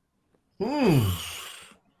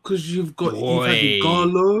 Because you've had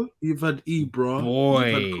Igalo, you've had Ibra,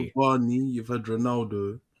 you've had Cavani, you've had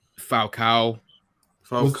Ronaldo, Falcao.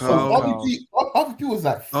 RVP was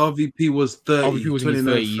like RVP was 30. RVP was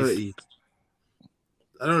 29, 30.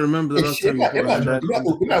 I don't remember the last time you bought a striker.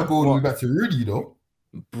 We're not going back to Rudy though.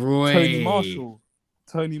 Bro, Tony Marshall.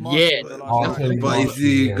 Yeah,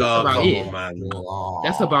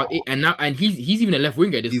 that's about it. And now, he's even a left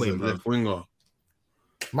winger at this point. He's a left winger.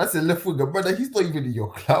 Man said left winger, brother. He's not even in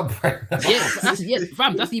your club right now.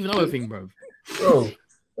 Fam. That's even another thing, bro.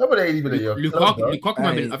 Nobody ain't even in your club.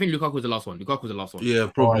 Lukaku, I think Lukaku was the last one. Yeah,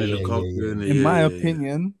 probably Lukaku. In my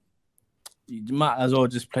opinion, you might as well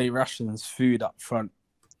just play Rashford's food up front.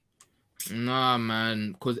 Nah,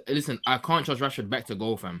 man. Because listen, I can't trust Rashford back to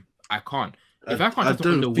goal, fam. I can't. If I can't trust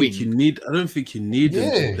him on the wing, I don't think you need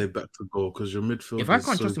him to play back to goal because your midfield. If I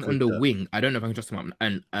can't trust him on the wing, I don't know if I can trust him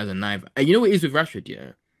as a knife. And you know what it is with Rashford,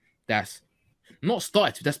 yeah? That's not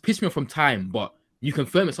started. That's pissed me off from time, but you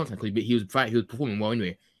confirm it sometimes because he was performing well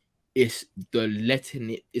anyway. It's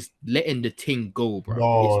letting the thing go,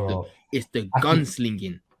 bro. It's the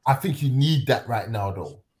gunslinging. I think you need that right now,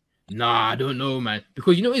 though. Nah, I don't know, man.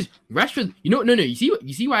 Because you know it's Rashford. You know, no. You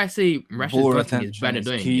see why I say Rashford's gunslinging is bad and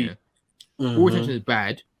annoying. Yeah? Ball retention is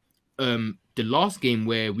bad. The last game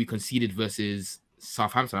where we conceded versus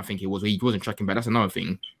Southampton, I think it was, where he wasn't tracking back. That's another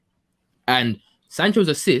thing. And Sancho's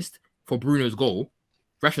assist for Bruno's goal,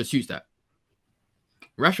 Rashford shoots that.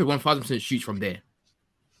 Rashford 1000% shoots from there.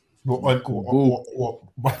 On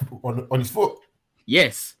his foot?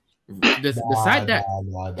 Yes. The side that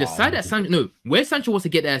Sancho, where Sancho wants to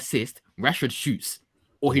get the assist, Rashford shoots.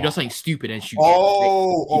 Or he does something stupid and shoots.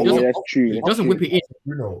 That's true. He doesn't whip it in.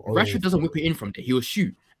 Rashford doesn't whip it in from there. He'll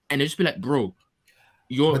shoot. And they'll just be like, bro,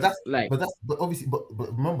 but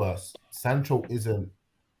remember, Sancho isn't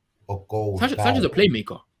a goal. Sancho's a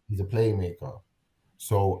playmaker. He's a playmaker.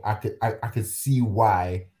 So I could see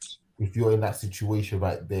why, if you're in that situation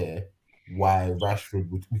right there, why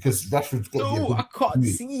Rashford would, because Rashford's got the ability. I can't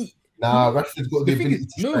see. Nah, Rashford's got the ability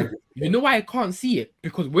to strike. You know why I can't see it?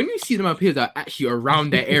 Because when you see them up here that are actually around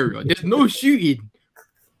that area, there's no shooting.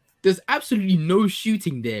 There's absolutely no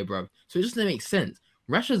shooting there, bro. So it just doesn't make sense.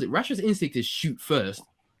 Rashford's instinct is shoot first,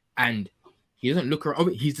 and he doesn't look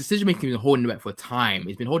around. His decision making has been holding back for time.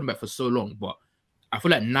 He's been holding back for so long, but I feel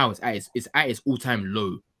like now it's at its all-time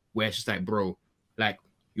low, where it's just like, bro, like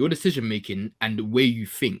your decision making and the way you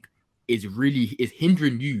think is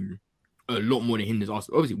hindering you a lot more than hinders us.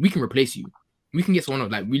 Obviously, we can replace you. We can get someone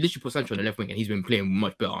else. Like, we literally put Sancho on the left wing and he's been playing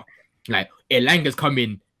much better. Like, Elanga's come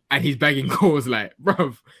in and he's bagging goals. Like,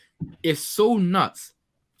 bruv, it's so nuts.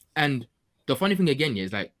 And the funny thing again, yeah,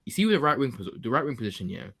 is like, you see with the right wing position,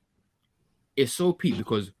 yeah, it's so peak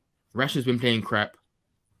because Rashford's been playing crap.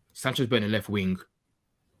 Sancho's been in the left wing.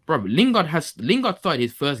 Bro, Lingard started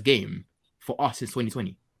his first game for us since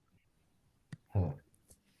 2020.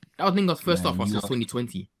 That was Lingard's first start for us since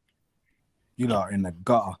 2020. You lot are in the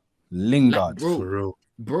gutter. Lingard. Like,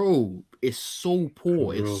 bro, it's so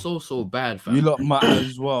poor. It's so bad, fam. You lot matter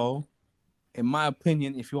as well. In my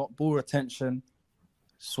opinion, if you want ball retention,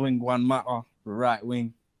 swing one matter, right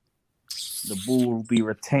wing. The ball will be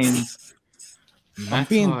retained. I'm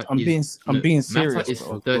being serious. Mata is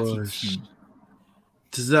 32.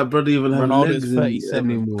 Does that brother even have Ronaldo's legs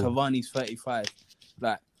 37. anymore? Cavani's 35.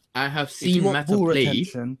 Like, I have seen Mata play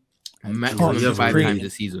maximum 5 times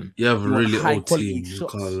this season. You have a really high old quality team. You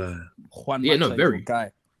shots. can't lie. Juan Yeah, no, Mata is very. your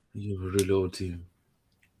guy. You have a really old team.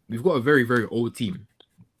 We've got a very, very old team.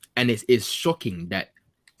 And it's shocking that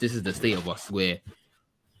this is the state of us where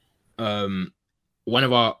one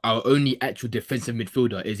of our only actual defensive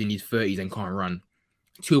midfielder is in his 30s and can't run.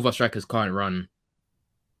 2 of our strikers can't run.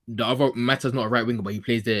 The other Mata's not a right winger, but he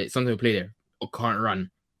plays there. Sometimes he play there or can't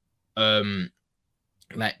run.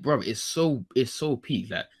 Like, bro, it's so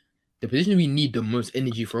peak. Like, the position we need the most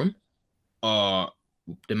energy from are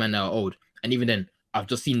the men that are old. And even then, I've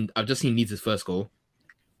just seen Leeds' first goal,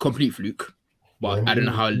 complete fluke. But I don't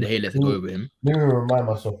know how the hell lets it go over him. Let me remind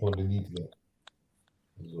myself of the Leeds game.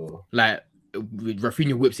 So. Like,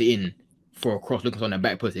 Rafinha whips it in for a cross, looking on the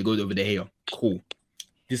back post. It goes over the hair. Cool.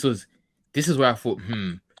 This is where I thought,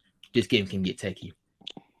 this game can get techie.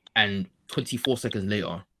 And 24 seconds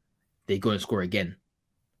later, they go and score again.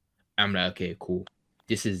 I'm like, okay, cool.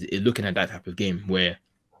 This is looking at that type of game where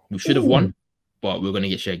we should have won, but we're gonna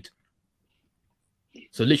get shagged.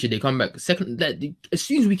 So literally, they come back second. As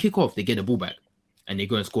soon as we kick off, they get the ball back and they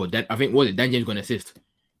go and score. That I think Dan James gonna assist.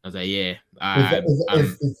 I was like, yeah.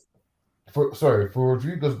 For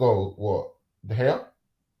Rodrigo's goal, what the hell?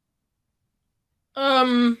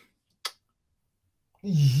 I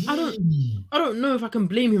don't know if I can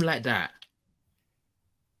blame him like that.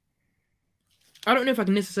 I don't know if I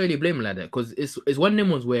can necessarily blame him like that because it's one of them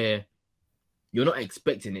ones where you're not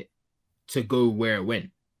expecting it to go where it went.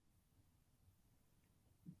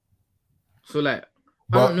 So like,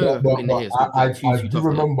 I don't know.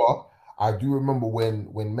 I do remember when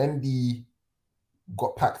Mendy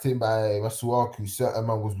got packed in by Masuaku, certain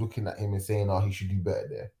man was looking at him and saying, "Oh, he should do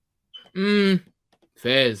better there."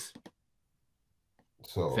 Fairs.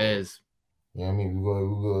 So fairs. You know what I mean?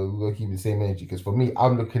 We gotta keep the same energy because for me,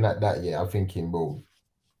 I'm looking at that. Yeah, I'm thinking, bro,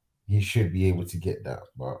 he should be able to get that,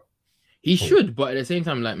 but he should. But at the same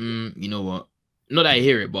time, like, you know what? Not that I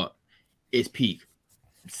hear it, but it's peak.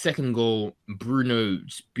 Second goal, Bruno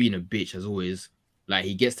just being a bitch as always. Like,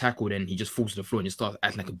 he gets tackled and he just falls to the floor and he starts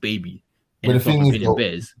acting like a baby. But the thing is, though,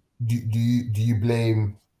 do you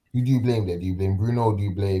blame? Who do you blame there? Do you blame Bruno or do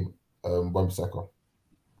you blame Wan-Bissaka?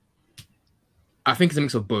 I think it's a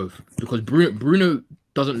mix of both because Bruno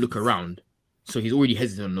doesn't look around, so he's already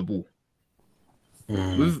hesitant on the ball.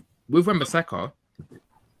 With Wan-Bissaka,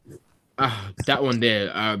 that one there,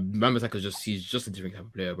 Wan-Bissaka he's just a different type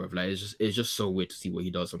of player, bro. Like it's just so weird to see what he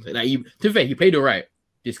does. Something like to be fair, he played alright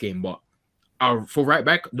this game, but for right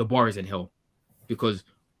back, the bar is in hell because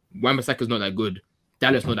Wan-Bissaka's not that good.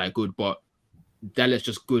 Dalot's not that good, but Dalot's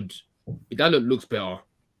just good. Dalot looks better.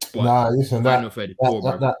 Nah, listen, that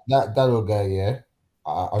little guy, yeah.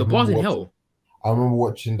 The bar's in hell. I remember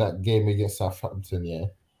watching that game against Southampton, yeah,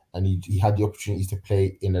 and he had the opportunities to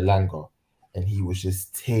play in Elanga, and he was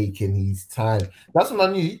just taking his time. That's when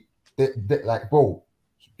I knew that like, bro,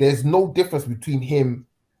 there's no difference between him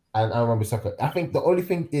and Wan-Bissaka. I think the only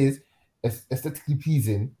thing is aesthetically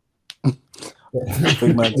pleasing.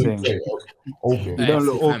 Big man thing. He don't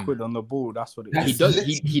look awkward on the ball. That's what it is.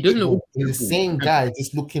 He doesn't look. He's the same guy,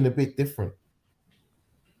 just looking a bit different.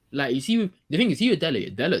 Like, you see, the thing is, with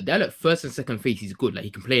Dalot first and second phase, he's good. Like,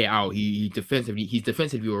 he can play it out. He's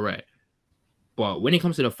defensively all right. But when it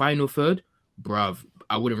comes to the final third, bruv,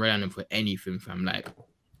 I wouldn't rely on him for anything, fam. Like,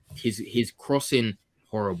 his crossing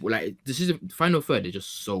horrible. Like, this is the final third. They're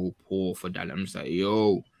just so poor for Dalot. I'm just like,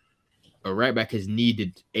 yo, a right back is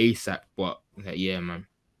needed ASAP. But like, yeah, man.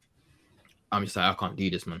 I'm just like, I can't do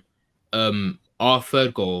this, man. Our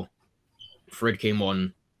third goal, Fred came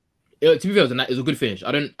on. To be fair, it was a good finish.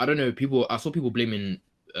 I don't know. I saw people blaming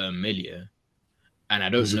Melia, and I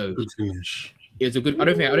don't know. Good finish. It was a good. I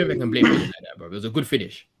don't think I can blame Melia like that, bro. It was a good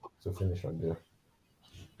finish. It's a finish right there.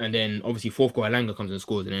 and then obviously fourth quarter Elanga comes and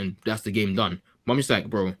scores, and then that's the game done. But I'm just like,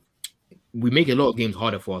 bro, we make a lot of games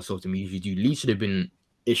harder for ourselves than we usually do. Leeds should have been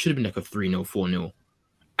like a 3-0, 4-0,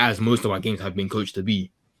 as most of our games have been coached to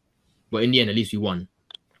be. But in the end, at least we won.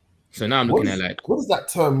 So now I'm looking at like, what does that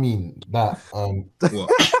term mean? That what?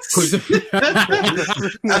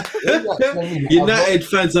 United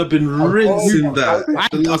fans have been rinsing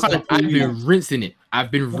that. I've been rinsing it. I've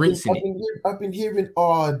been rinsing it. I've been hearing,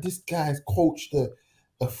 this guy's coached a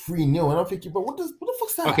 3-0, and I'm thinking, but what the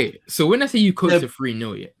fuck's that? Okay, so when I say you coached a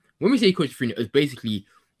 3-0, yeah, when we say coach 3-0, it's basically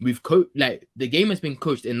we've coached, like, the game has been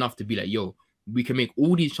coached enough to be like, yo, we can make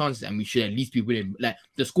all these chances and we should at least be winning. Like,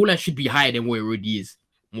 the scoreline should be higher than what it already is.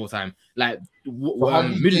 More time, like, how do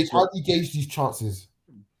you gauge these chances?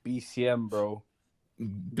 BCM, bro.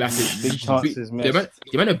 That's it. Big chances missed. The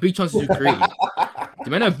amount of big chances you created, the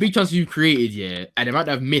amount of big chances you created, yeah, and the amount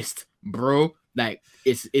I've missed, bro. Like,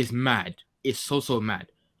 it's mad. It's so mad.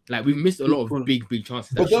 Like, we missed a lot of big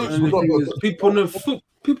chances. But people know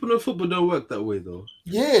football don't work that way, though.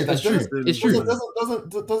 Yeah, that's true. It's true.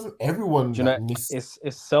 Doesn't everyone? You know, it's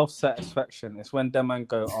self-satisfaction. It's when them man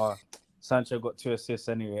go, Sancho got 2 assists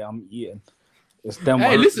anyway. I'm eating. It's them.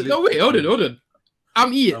 Hey, listen. No, wait. Hold on.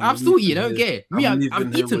 I'm eating. I'm still eating. I don't care. Me, I've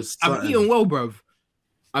eaten. I've eaten well, bro.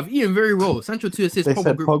 I've eaten very well. Sancho 2 assists. They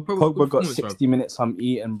said Pogba got 60 minutes. I'm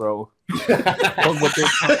eating, bro.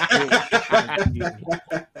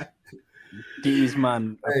 These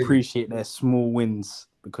man appreciate their small wins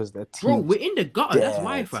because their team. Bro, we're in the gutter. That's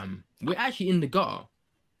why, fam. We're actually in the gutter.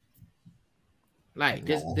 Like,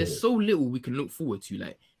 there's so little we can look forward to.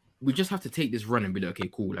 Like, we just have to take this run and be like, okay,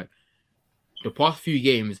 cool. Like, the past few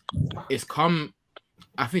games, it's come.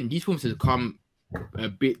 I think these forms have come a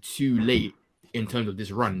bit too late in terms of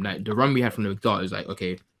this run. Like, the run we had from the start is like,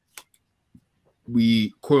 okay,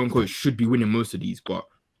 we quote unquote should be winning most of these, but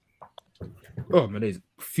oh man, there's a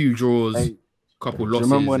few draws, couple losses.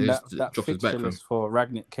 Do you remember when that fixture list for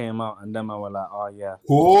Ragnick came out and then I were like, oh yeah,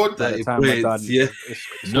 good.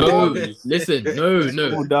 No, listen, no,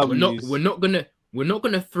 we're not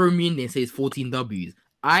gonna throw me in there and say it's 14 W's.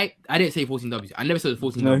 I didn't say 14 W's. I never said it's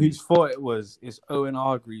 14 no, W's. whose fault it was? It's Owen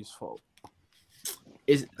Hargreaves' fault.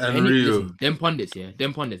 Listen, them pundits, yeah.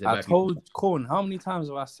 Them pundits. I told Corn, how many times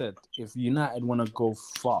have I said, if United want to go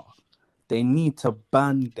far, they need to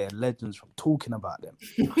ban their legends from talking about them.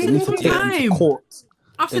 They need to take them to court.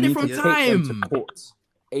 I've said it from time. To court.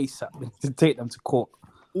 ASAP. They need to take them to court.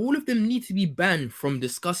 All of them need to be banned from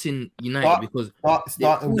discussing United because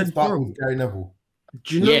starting with Gary Neville.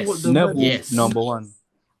 Do you know what the Neville, number one.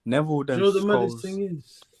 Neville then the maddest thing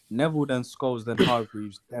is? Neville then Scholes, then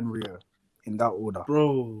Hargreaves, then Rio. In that order,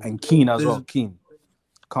 bro, and Keane as well. Keane.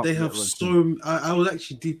 They have so. I was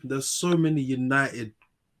actually deep. There's so many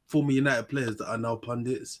former United players that are now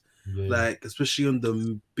pundits, like especially on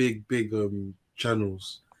the big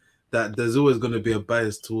channels. That there's always going to be a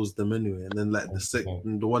bias towards them anyway. And then like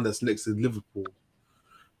the one that's next is Liverpool,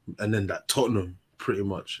 and then that Tottenham, pretty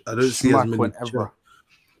much. I don't see as many. Whenever.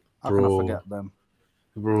 I cannot forget them.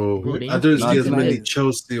 Bro, I don't see as many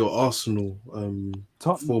Chelsea or Arsenal.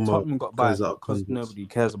 Tottenham got by because nobody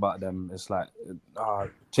cares about them. It's like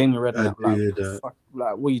Jamie Redknapp.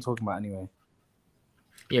 Like, what are you talking about anyway?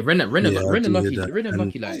 Yeah, Redknapp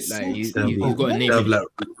lucky. Like he's got a name. Like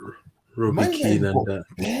Robbie Keane and that.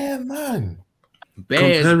 Yeah, man.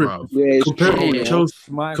 Bears, bro.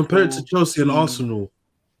 Compare it to Chelsea and Arsenal.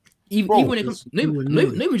 Even when it comes, not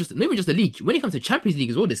even just the league. When it comes to Champions League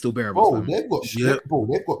as well, they're still bearable. They've got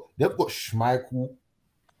Schmeichel.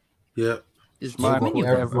 Yeah,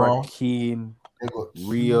 Schmeichel, Keane, they got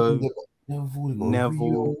Rio,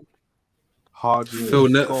 Neville, Hargreaves. Phil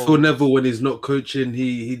Neville when he's not coaching,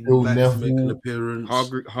 he likes to make an appearance.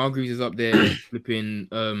 Hargreaves is up there flipping.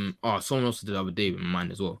 Someone else did the other day with mine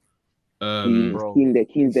as well.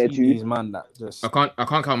 Keane's there too. These man that just I can't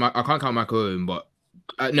count Michael Owen, but.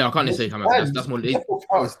 No, I can't necessarily come out. That's more. You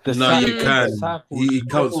can. He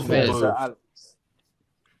counts for Fairs.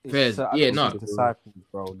 Yeah, no. Disciples,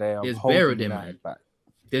 bro. They are. There's better them, man.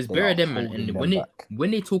 There's better them, man. And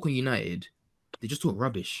when they talk on United, they just talk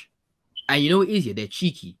rubbish. And you know what it is? Yeah, they're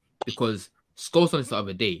cheeky because Scholes done this the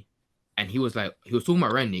other day, and he was talking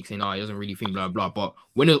about Rangnick saying, he doesn't really think blah blah. But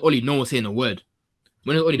when it was Oli, no one was saying a word.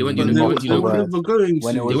 When it was Oli, they weren't doing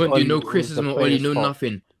no criticism or Oli, no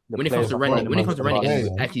nothing. When it comes to Rangnick, it's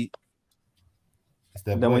actually.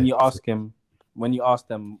 Then when you ask them,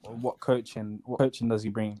 what coaching does he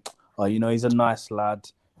bring? Oh, he's a nice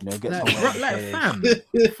lad. Get fam. We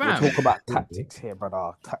talk about tactics here,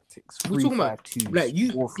 brother. Tactics. We're talking about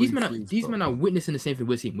these men are witnessing the same thing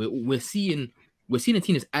we're seeing. We're seeing a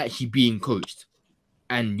team that's actually being coached,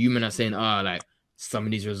 and you men are saying, some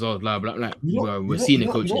of these results, blah blah blah. You know- Well, you we're know- seeing you a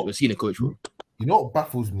know- coach. you know- We're seeing a coach role. You know what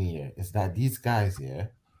baffles me, yeah, is that these guys, yeah,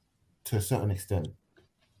 to a certain extent,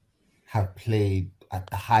 have played at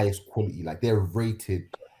the highest quality. Like they're rated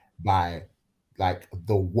by like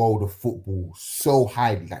the world of football so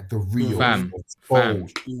highly, like the Rio, Fam. the Fam.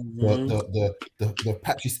 Scholes, the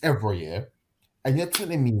Patrice Evra, yeah. And you're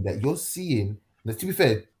telling me that you're seeing. Now, to be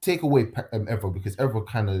fair, take away Evra because Evra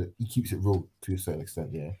kind of he keeps it real to a certain extent,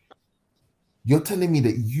 yeah. You're telling me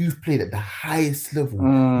that you've played at the highest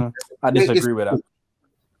level. I disagree with that.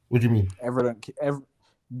 What do you mean?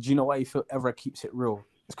 Do you know why you feel Evra keeps it real?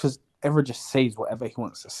 It's because Evra just says whatever he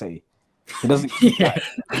wants to say. He doesn't keep Yeah.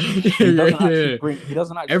 he doesn't actually bring. He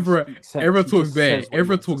doesn't actually. Evra speak sense. Evra He talks just bad. says what he Evra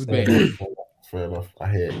wants to talks say. bad. Fair enough.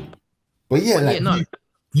 I hear it. But yeah, like no.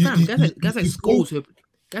 you, Fam, guys like you Scholes who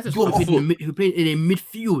Yo, played in a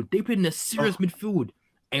midfield. They played in a serious midfield.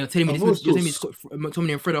 And you're telling me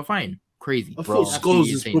McTominay and Fred are fine. Crazy. I Bro, thought Scholes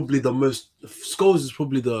is probably the most. Scholes is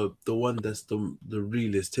probably the one that's the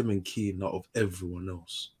realest. Him and Keane out of everyone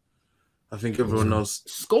else. I think everyone else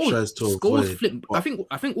tries to Scholes avoid, flip. but-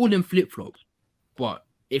 I think all them flip flop. But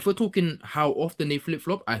if we're talking how often they flip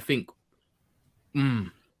flop, I think.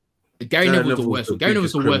 Gary Neville's the worst one. Gary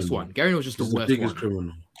Neville's the worst one. Gary Neville's just He's the the worst biggest one.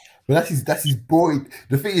 criminal. But that's his boy.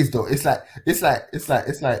 The thing is though, it's like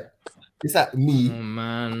me. Oh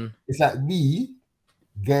man. It's like me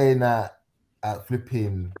getting at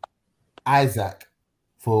flipping Isaac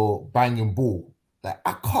for banging ball. Like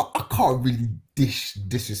I can't really I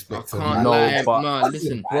disrespect him. can't No, lie. but- No,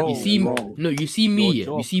 listen. Bro, you see me. bro. No, you see me.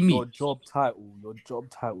 Your You see me. Your job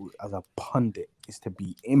title as a pundit is to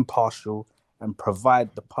be impartial and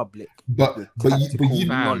provide the public But with you tactical fam.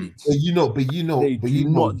 knowledge. but you know They but do you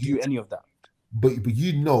know not do any of that. but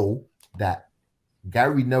you know that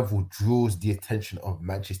Gary Neville draws the attention of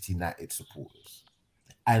Manchester United supporters,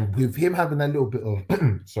 and with him having a little bit of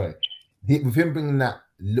with him bringing that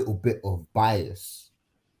little bit of bias,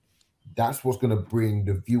 that's what's going to bring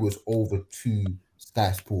the viewers over to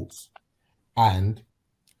Sky Sports. And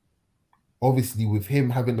obviously with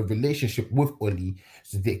him having a relationship with Oli,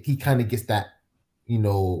 so that he kind of gets that,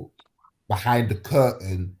 behind the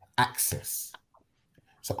curtain access.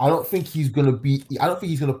 So I don't think he's going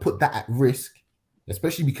to put that at risk,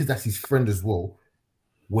 especially because that's his friend as well,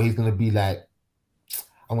 where he's going to be like,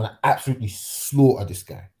 I'm going to absolutely slaughter this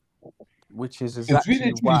guy. Which is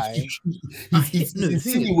exactly why he's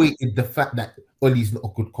insinuated the fact that Oli's not a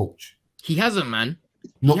good coach. He hasn't, man.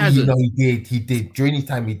 No, hasn't. He did. During his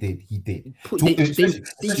time, he did. They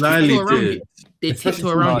Slightly tiptoe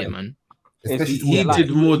especially around tonight. it, man. Especially He towards- did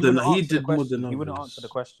more than wouldn't he answer the did more question. than He wouldn't others. answer the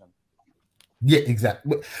question. Yeah,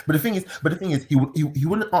 exactly. But the thing is, he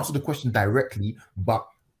wouldn't answer the question directly, but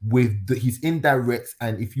with his indirects,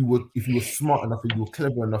 and if you were smart enough and you were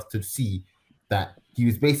clever enough to see that he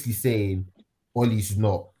was basically saying Oli's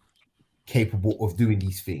not capable of doing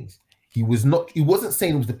these things. He wasn't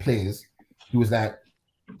saying it was the players. He was like,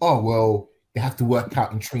 oh well, they have to work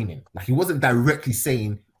out in training. Like he wasn't directly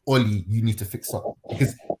saying, Oli, you need to fix up.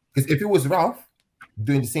 Because if it was Ralph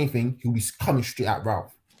doing the same thing, he'll be coming straight at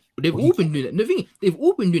Ralph. But they've all been doing that. The thing, they've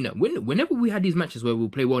all been doing that. Whenever we had these matches where we'll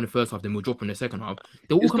play well in the first half, then we'll drop in the second half.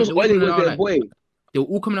 They'll all It's come because Oli was their out. boy. They're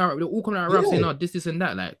all coming out. They're all coming out. Ralph saying, "No, this and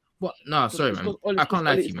that." Like, what? Nah, sorry, man. I can't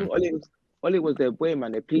lie to you, man. Oli was their boy,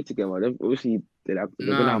 man. They play together. Obviously, they're Nah,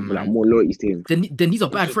 gonna have man. more loyalty to him. Then these are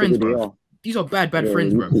bad friends, bro. These are bad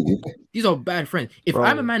friends, bro. These are bad friends. If Bro,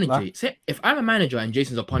 I'm a manager, like- if I'm a manager and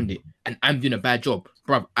Jason's a pundit and I'm doing a bad job,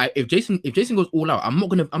 bro. If Jason goes all out, I'm not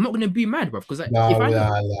gonna be mad, bro. Because no.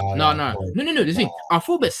 This thing, I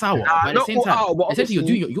feel a bit sour, but at the same time, essentially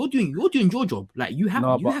you're doing your job. Like you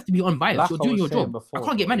have to be unbiased. like You're I doing was your saying job. before, I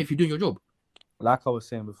can't get bro. mad if you're doing your job. Like I was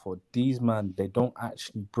saying before, these man, they don't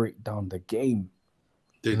actually break down the game.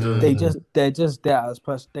 They don't. They're just there as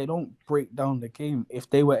person. They don't break down the game. If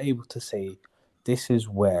they were able to say, this is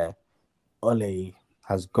where Ole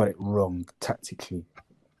has got it wrong tactically,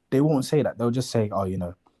 they won't say that. They'll just say, oh,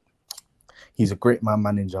 he's a great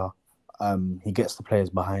manager. He gets the players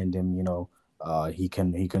behind him. He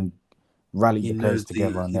can rally the players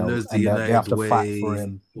together, and they have to fight for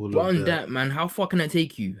him. But on that, man, how far can that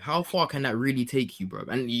take you? How far can that really take you, bro?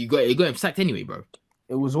 And you got him sacked anyway, bro.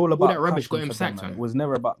 It was all about that rubbish passion got him for them, sacked, man. man. It was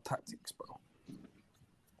never about tactics, bro.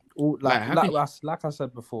 Like I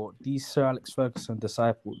said before, these Sir Alex Ferguson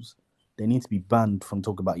disciples, they need to be banned from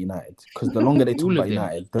talking about United. Because the longer they talk All of about them.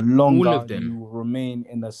 United, the longer All of them. you remain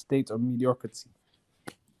in a state of mediocrity.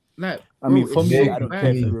 Like, I mean, bro, for it's me, so I don't bad.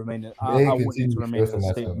 care if you remain. I want you continue to remain in a first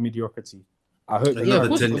state and of mediocrity. I hope that Yeah, of Another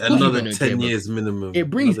course- 10, of course another you 10 don't care, years minimum. It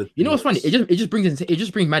brings, Another you know what's 10 funny? years. It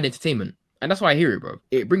just brings mad entertainment. And that's why I hear it, bro.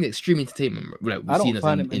 It brings extreme entertainment, bro. Like I we've seen don't us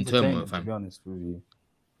find him in turmoil, entertaining, to fam. be honest with you.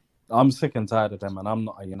 I'm sick and tired of them, and I'm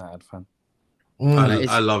not a United fan.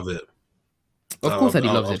 I love it. Of course, that he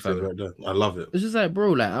loves I'll it, say fam. right there. I love it. It's just like,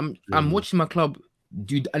 bro, like I'm watching my club,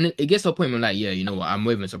 dude, and it gets to a point where like, yeah, you know what, I'm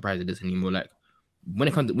not even surprised at this anymore. Like when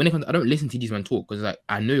it comes, I don't listen to these men talk because like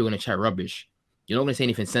I know you're gonna chat rubbish. You're not gonna say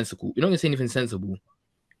anything sensible. You're not gonna say anything sensible.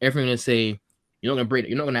 Everything gonna say you're not gonna break.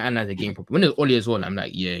 You're not gonna analyze the game properly. When there's Oli as well, I'm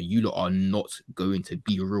like, yeah, you lot are not going to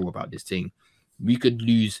be real about this thing. We could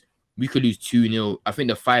lose 2-0. I think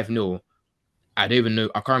the 5-0. I don't even know.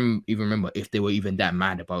 I can't even remember if they were even that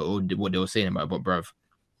mad about it or what they were saying about it. But bruv,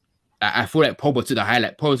 I feel like Pogba to the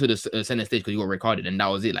highlight, Pogba to the center stage because he got red carded, and that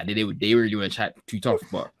was it. Like they really want to chat too tough,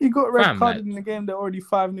 but He got red Fam, carded like- in the game. They're already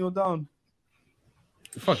 5-0 down.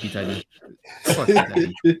 fuck you, Taddy. Fuck you,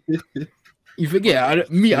 Taddy. You forget. I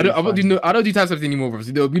don't do time stuff anymore, bro.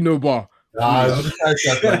 So there'll be no bar. There'll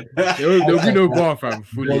be no bar, fam.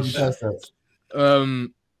 Foolish.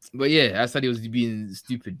 But yeah, I said it was being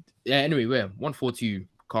stupid. Yeah. Anyway, we're 1-4-2,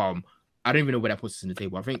 calm. I don't even know where that puts us in the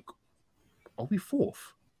table. I think are we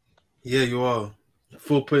fourth? Yeah, you are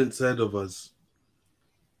 4 points ahead of us.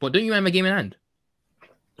 But don't you have a game in hand?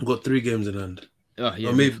 We've got 3 games in hand. Oh yeah,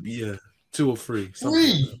 Or maybe 2 or 3.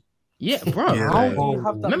 Three? yeah, bro. Yeah. How do you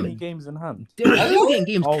have that Remember- many games in hand? They were getting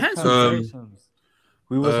games Oh, cancelled. cancellations.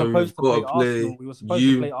 We were supposed we've to play got to play Arsenal. We were supposed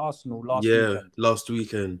to play Arsenal last weekend. last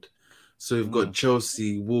weekend. So we've got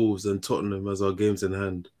Chelsea, Wolves, and Tottenham as our games in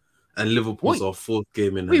hand, and Liverpool's Wait. our 4th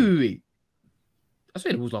game in hand. Wait. I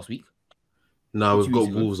swear it was last week. Now we've 2 got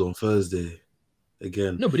weeks ago. Wolves on Thursday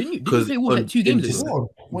again. No, but didn't you Because play Wolves like 2 games in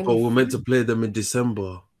ago? But we're meant to play them in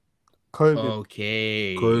December. COVID.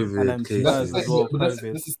 Okay. COVID And then cases. Spurs as well. That's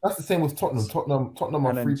COVID. the same with Tottenham. Tottenham are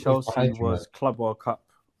And 3 then points Chelsea behind you, was Club World Cup.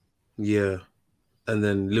 Yeah. And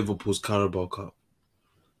then Liverpool's Carabao Cup.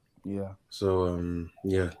 Yeah. So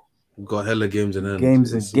we've got hella games in hand.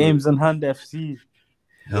 Games It's- in hand, FC.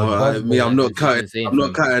 I'm not It's cutting. insane, I'm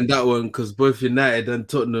not fam. cutting that one because both United and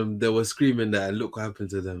Tottenham they were screaming that, and look what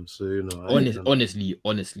happened to them. So you know, Honestly.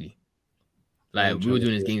 Like we were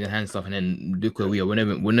doing this games in hand stuff, and then look where we are.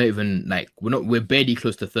 We're barely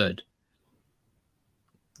close to third.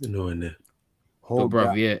 no in there. But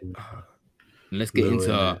bro, yeah. Let's get No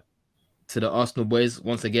into way. to the Arsenal boys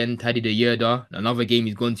once again. Taddy the Yerda, another game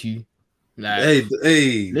he's gone to. Like,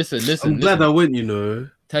 Hey, listen. I'm glad I went. You know,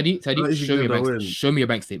 Taddy, Not even show me glad I win. show me your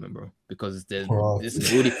bank statement, bro. Because there's Oh.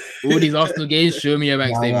 listen, all these Arsenal games. Show me your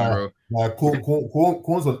bank statement, bro. Like,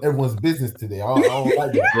 Corn's on everyone's business today. I don't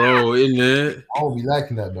like that. bro, in there, I don't be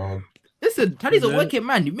liking that, dog. Listen, Taddy's a Yeah. working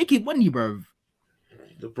man. You make it money, bro.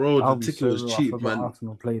 I'll the be ticket so was real, I cheap, forgot man.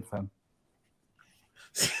 Arsenal played, fam.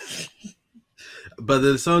 But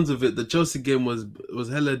the sounds of it, the Chelsea game was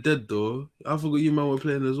hella dead though. I forgot you man were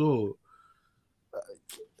playing as well.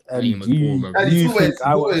 And He was you, poor, bro. you think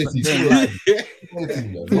I watched that game live?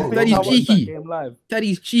 That I is watched cheeky. that game live.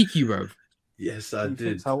 Taddy's cheeky, bro. Yes, I You did.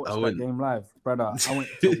 think I watched that went. game live, brother. I went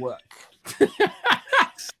to work.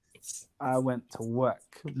 I went to work.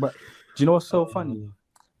 But do you know what's so funny?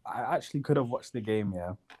 I actually could have watched the game,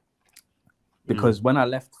 yeah. Because when I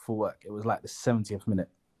left for work, it was like the 70th minute.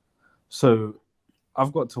 So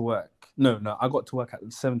I've got to work. No, I got to work at the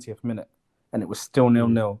 70th minute and it was still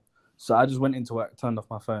 0-0. So I just went into work, turned off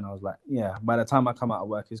my phone. I was like, yeah, by the time I come out of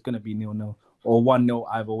work, it's going to be 0-0 or 1-0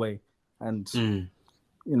 either way. And, you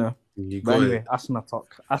know, You but got anyway, it. Asna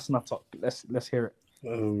talk. Let's hear it.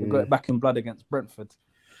 We got Um, it back in blood against Brentford.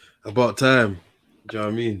 about time. Do you know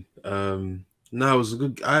what I mean? No, it was a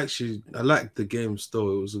good. I liked the game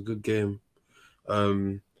still. It was a good game.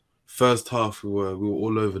 First half we were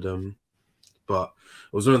all over them, but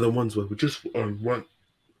it was one of the ones where we just weren't.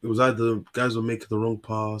 It was either guys were making the wrong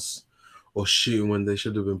pass or shooting when they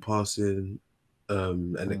should have been passing,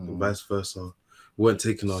 and vice versa. We weren't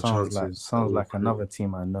taking our chances. Sounds like another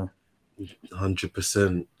team I know.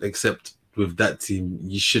 100%. Except with that team,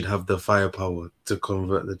 you should have the firepower to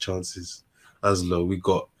convert the chances. As low, we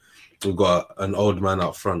got an old man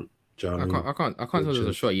up front. Do you know what I can't tell if it was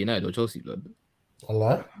a shot at United or Chelsea, blood. I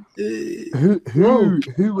like. Who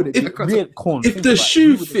would it be? If the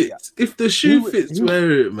shoe fits,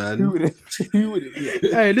 wear it, man. Who would it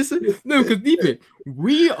be? Hey, listen, no, because deep it,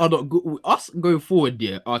 we are not good. Us going forward,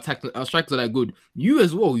 yeah, our strikers are that good. You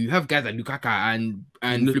as well. You have guys like Lukaku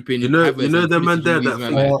and flipping. You know the man there Pulisic,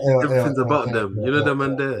 that man. everything's about them. You know the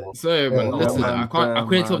man there. Sorry, man. Listen, I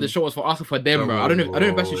couldn't tell if the shot was for us or for them, Come bro. I don't know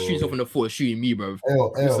if I should on. shoot himself in the foot or shooting me, bro.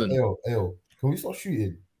 Listen. Can we stop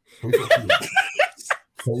shooting?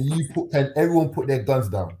 Can everyone put their guns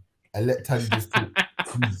down and let Taddy just talk,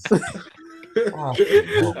 please?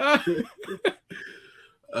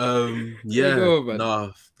 Yeah, go, man.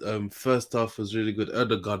 nah. First half was really good.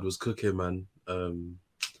 Erdegaard was cooking, man.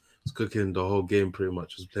 Was cooking the whole game pretty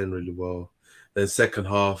much. Was playing really well. Then second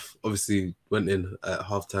half, obviously went in at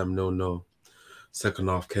halftime. No. Second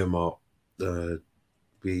half came out.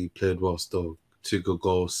 We played well still. 2 good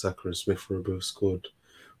goals. Saka and Smith Rowe both scored,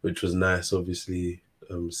 which was nice. Obviously,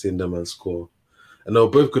 seeing them and score. And they were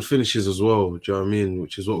both good finishes as well. Do you know what I mean?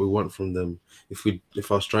 Which is what we want from them.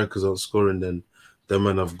 If our strikers aren't scoring, then them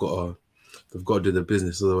men they've got to do the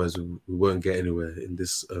business. Otherwise, we won't get anywhere in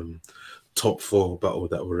this top 4 battle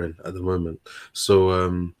that we're in at the moment.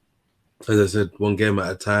 So, as I said, one game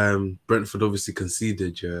at a time. Brentford obviously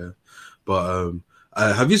conceded, yeah. But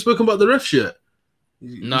have you spoken about the refs yet?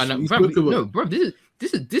 Bro.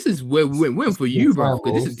 This is where we went for you, bro.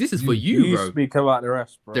 Because this is for you, bro. Speak about the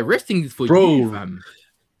refs, bro. The resting is for you, fam.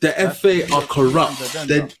 The FA are corrupt.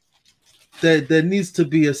 There needs to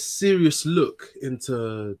be a serious look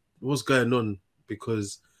into what's going on,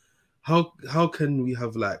 because how can we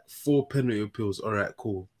have like 4 penalty appeals? All right,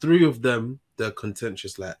 cool. 3 of them they're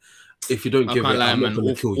contentious. Like, if you don't give it, I'm not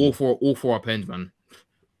gonna kill you. All four are pens, man.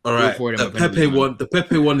 All right, the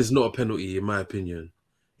Pepe one is not a penalty in my opinion.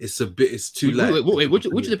 It's too late. Wait, which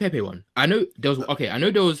is the Pepe one? I know there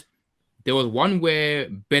was one where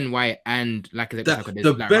Ben White and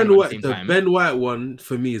the Ben White one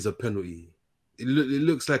for me is a penalty. It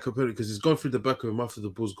looks like a penalty because he's gone through the back of him after the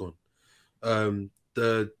ball's gone.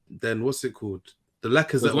 Then what's it called? The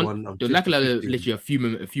Lacazette one. The Lacazette literally a few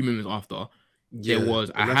minutes after. Yeah, there was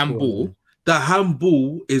a handball. That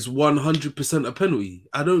handball is 100% a penalty.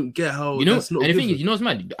 I don't get how that's not. And the thing is, what's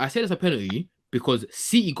mad? I said it's a penalty because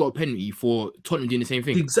City got a penalty for Tottenham doing the same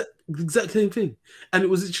thing. Exact same thing. And it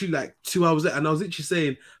was literally like 2 hours later. And I was literally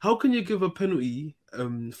saying, how can you give a penalty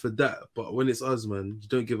for that? But when it's us, man, you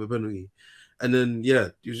don't give a penalty. And then, yeah,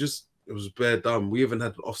 it was bare dumb. We even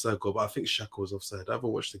had an offside goal, but I think Xhaka was offside. I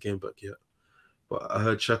haven't watched the game back yet. But I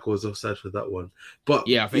heard Xhaka was offside for that one. But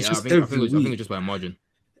yeah, I think it was just by a margin.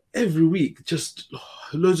 Every week, just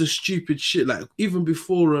loads of stupid shit. Like even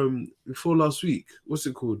before last week, what's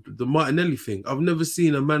it called? The Martinelli thing. I've never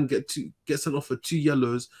seen a man get sent off for 2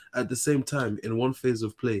 yellows at the same time in one phase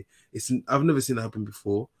of play. I've never seen that happen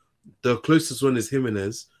before. The closest one is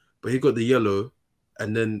Jimenez, but he got the yellow,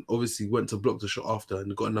 and then obviously went to block the shot after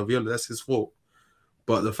and got another yellow. That's his fault.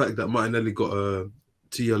 But the fact that Martinelli got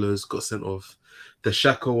 2 yellows, got sent off. The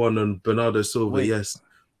Xhaka one and Bernardo Silva, yes.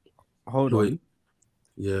 Hold on.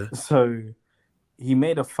 Yeah. So he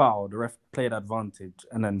made a foul, the ref played advantage,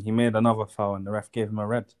 and then he made another foul and the ref gave him a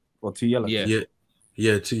red or 2 yellows.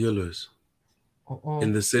 Yeah, 2 yellows.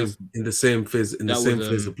 In the same phase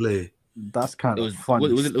of play. That's kind of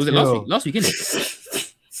funny. Was it last week? Last week,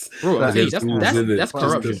 innit? Bro, that's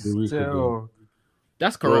corruption.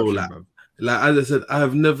 That's corruption, bro. Like as I said, I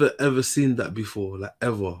have never ever seen that before, like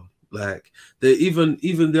ever. Like they even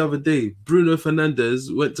the other day, Bruno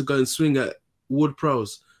Fernandes went to go and swing at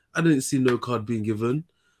Ward-Prowse. I didn't see no card being given.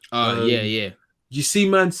 Yeah. You see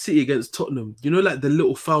Man City against Tottenham, you know, like the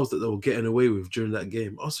little fouls that they were getting away with during that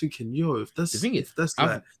game. I was thinking, if that's the thing is, that's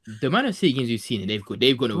like the Man City games you've seen, they've got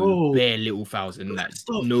bare little fouls and like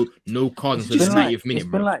no cards until the 90th minute,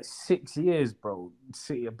 it's been like 6 years, bro.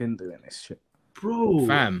 City have been doing this shit, bro.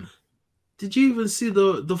 Fam, did you even see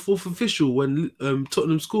the fourth official when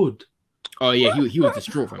Tottenham scored? Oh yeah, he was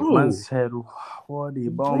distraught, fam. Man said, "What the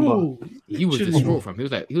bomber?" He was distraught, fam. He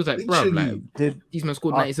was like, bro, like these men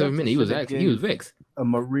scored 97 minutes. He was vexed. A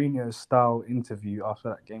Mourinho style interview after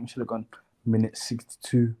that game should have gone minute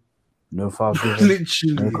 62, no foul given,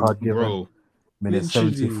 literally, no card given. Bro. Minute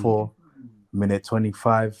 74, minute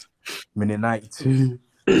 25, minute 92.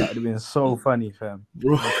 That would have been so funny, fam.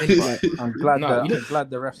 Bro. I'm glad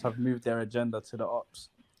the refs have moved their agenda to the ops.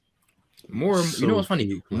 You know what's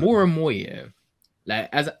funny? More and more, yeah. Like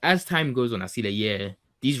as time goes on, I see that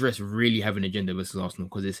these refs really have an agenda versus Arsenal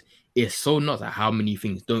because it's so nuts at how many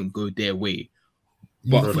things don't go their way,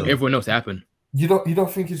 but for everyone else to happen. You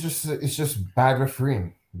don't think it's just bad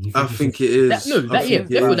refereeing? I think it is.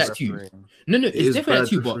 Definitely that too. No, it's definitely that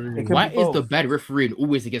too. But why is the bad refereeing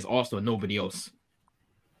always against Arsenal and nobody else?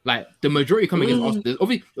 Like the majority come against Arsenal.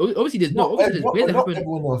 Obviously, there's not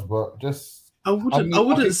everyone else, but just I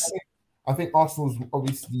wouldn't. I think Arsenal's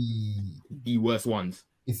obviously the worst ones.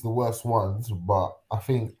 It's the worst ones, but I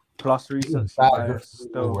think plus recent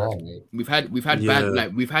we've had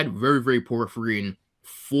bad, we've had very, very poor refereeing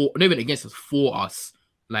not even against us, for us.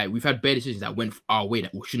 Like we've had bad decisions that went our way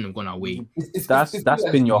that shouldn't have gone our way. That's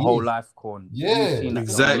been your whole life, Corn. Yeah,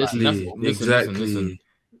 exactly. Listen.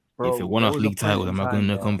 Bro, if it won there us was a league point titles, in am I time going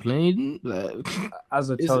to where, complain? Like, as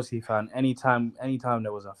a Is it- Chelsea fan, anytime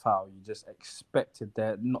there was a foul, you just expected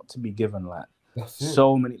there not to be given like That's it.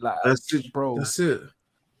 so many like That's it, bro. That's it.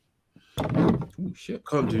 oh shit.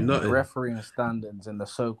 Can't do nothing. Refereeing standards in the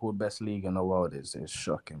so-called best league in the world is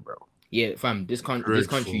shocking, bro. Yeah, fam. This country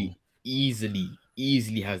Dreadful.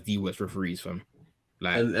 easily has the worst referees, fam.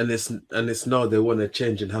 Like, And it's now they want to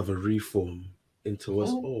change and have a reform into us.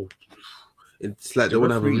 Oh, it's like The they want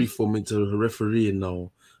to have a referees. reform into a refereeing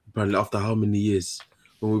now. Apparently, after how many years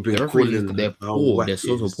when we've been the referees, calling they're how poor. whack They're it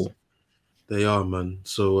so is. poor. They are, man.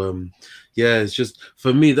 So yeah, it's just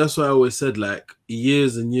for me. That's why I always said, like,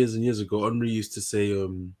 years and years and years ago, Henry used to say,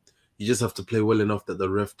 you just have to play well enough that the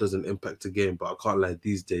ref doesn't impact the game. But I can't lie,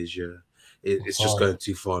 these days, yeah, it's just going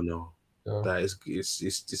too far now. Yeah. Like,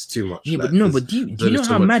 it's too much. Yeah, like, but no, there's- but do you there's know only how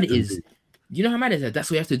so much mad you it can is? do. Do you know how mad it is? That's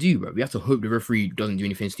what we have to do, bro. We have to hope the referee doesn't do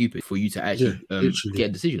anything stupid for you to actually literally. get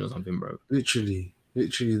a decision or something, bro. Literally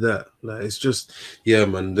that. Like, it's just, yeah,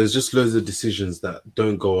 man. There's just loads of decisions that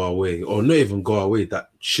don't go our way, or not even go our way, that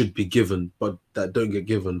should be given, but that don't get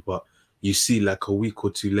given. But you see, like, a week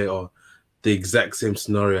or two later, the exact same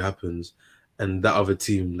scenario happens, and that other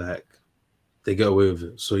team, like, they get away with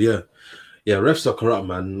it. So yeah, refs are corrupt,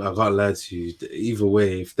 man. I can't lie to you. Either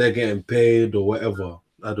way, if they're getting paid or whatever,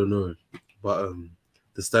 I don't know, but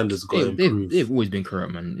the standards got to improve. They've always been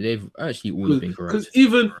corrupt, man. They've actually always been corrupt.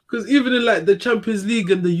 Because even in, like, the Champions League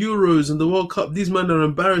and the Euros and the World Cup, these men are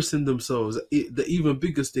embarrassing themselves at the even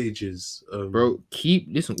bigger stages. Bro,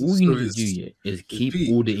 listen. All you need to do is keep peak.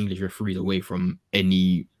 all the English referees away from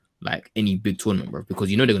any big tournament, bro,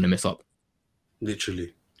 because you know they're gonna mess up.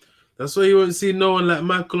 Literally, that's why you won't see no one like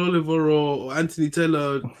Michael Oliver or Anthony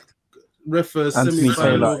Taylor refer Anthony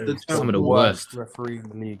semi-final Taylor of the is Some of the Champions worst. referee in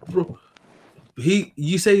the league. Bro,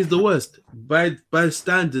 you say he's the worst. By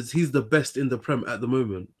standards, he's the best in the Prem at the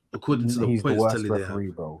moment, according to the He's the points worst tally they have.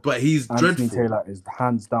 referee, bro. But he's Anthony dreadful. Taylor is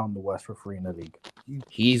hands down the worst referee in the league.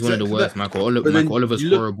 He's one of the worst. Michael then Oliver's you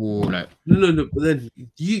look- horrible. Like, No. But then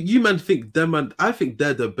you man think them, man. I think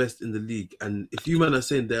they're the best in the league. And if you man are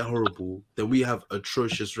saying they're horrible, then we have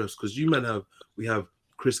atrocious refs. Because we have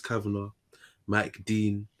Chris Kavanagh, Mike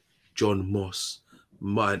Dean, John Moss,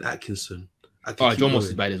 Martin Atkinson. I can keep John Moss is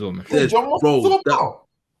going. bad as well, man. Yeah, John, what's bro, it all that- about?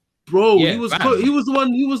 Bro, Yeah, he was bad. he was the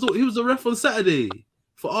one. He was the ref on Saturday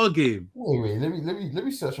for our game. Wait, let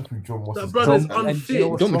me search up who John Moss That is. brother's John- and unfit. you know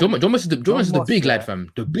what's John Moss is the Moss, big yeah. lad,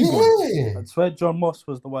 fam. The big one. Yeah. I swear John Moss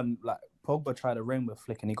was the one, like, Pogba tried a rainbow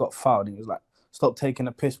flick and he got fouled and he was like, stop taking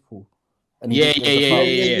a piss pool. And he Yeah, didn't get the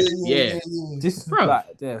foul. yeah. This is Bro.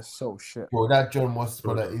 like, they're so shit. Bro, that John Moss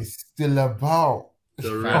brother is still about. The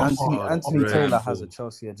Fam. refs are Anthony dreadful. Taylor has a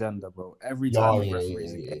Chelsea agenda, bro. Every Yeah, time the yeah,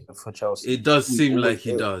 referees yeah, are yeah. getting for Chelsea, It does we seem always like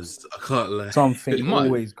he do. does. I can't lie. Something He might.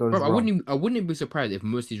 always goes Bro, wrong. I wouldn't be surprised if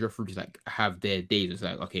most of these referees like have their days. It's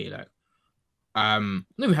like, okay, like not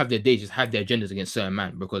even have their days, just have their agendas against certain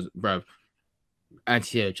man because, bro,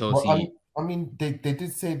 Chelsea. Well, I mean, they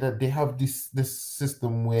did say that they have this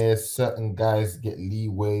system where certain guys get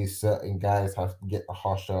leeway, certain guys have to get a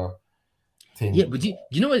harsher thing. Yeah, but do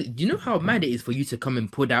you know what? Do you know how mad it is for you to come and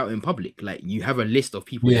put out in public? Like you have a list of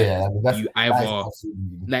people. Yeah, I mean, that you that's either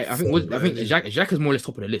absolutely like. I think Jacques is more or less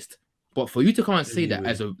top of the list. But for you to come and say that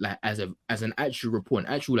as an actual report,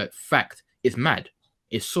 an actual like fact, it's mad.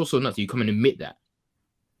 It's so nuts. You come and admit that.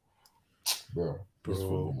 bro.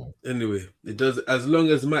 Bro. Anyway, it does, as long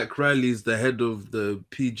as Mike Riley is the head of the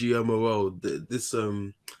PGMOL,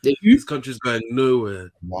 this country's going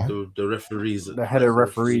nowhere. The referees, The head of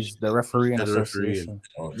referees, the refereeing Head of refereeing. association.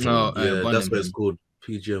 No, yeah, that's what it's called,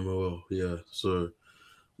 PGMOL. Yeah, so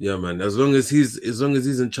yeah, man. As long as he's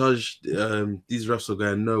in charge, these refs are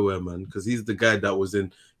going nowhere, man. Because he's the guy that was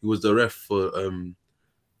the ref for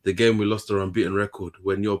the game we lost our unbeaten record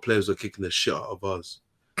when your players were kicking the shit out of us.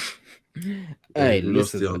 Hey, we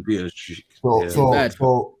lost listen, the unbeaten streak. So, Yeah. so, Bad.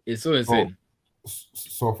 so, it's so insane.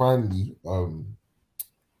 so finally,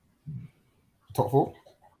 top four.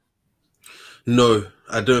 No,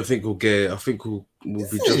 I don't think we'll get it. I think we'll be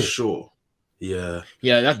Is just it? short. Yeah.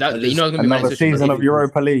 Yeah, that you know it's gonna be my Another next question. season of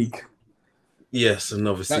Europa League. Yes,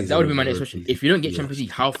 another season. That would be of my next Europa question. League. If you don't get Yeah. Champions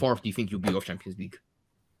League, how far off do you think you'll be off Champions League?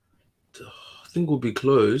 I think we'll be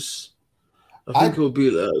close. I think it'll be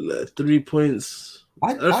like 3 points.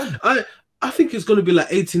 I think it's gonna be like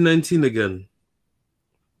 18-19 again.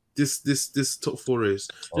 This top four race.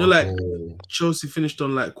 You know, like Chelsea finished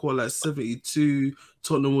on like 72,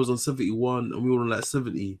 Tottenham was on 71, and we were on like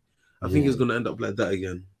 70. I think it's gonna end up like that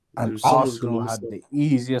again. And Someone's Arsenal gonna had miss the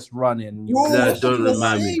easiest run in. Whoa. Nah, What's don't the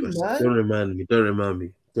remind me, same, guys. man? Don't remind me. Don't remind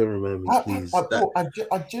me. Don't remind me, please.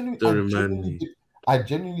 I genuinely Don't remind me. I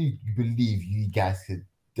genuinely believe you guys could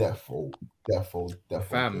defo.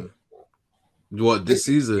 Fam. What this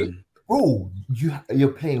season? Bro, you're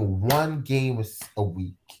playing one game a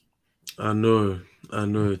week. I know.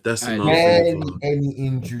 That's Alright, another thing. Any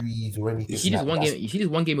injuries or anything. You see this one game. You see this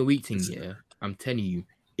one game a week thing. Yeah, I'm telling you,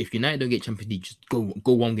 if United don't get Champions League, just go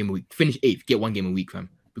one game a week. Finish 8th, get one game a week, fam.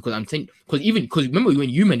 Because I'm telling, because remember when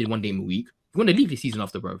you did one game a week, you won the league this season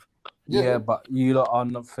after, bro. Yeah, but you lot are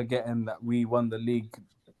not forgetting that we won the league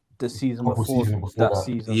the season before that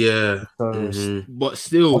season. Yeah, So, but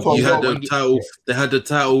still, you had the title. They had the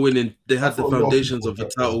title winning. They had the That's what foundations you're of a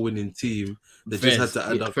title winning team. They Fair, just had to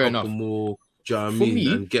add a fair couple enough. more. Do you know what I For mean?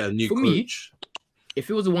 me- And get a new for me, coach. if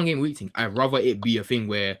it was a one game a week thing, I'd rather it be a thing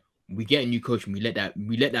where we get a new coach and we let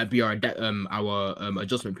that be our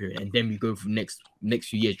adjustment period, and then we go for next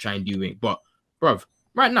few years try and do it. But bruv,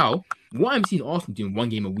 right now, what I'm seeing Arsenal doing one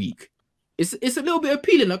game a week, it's a little bit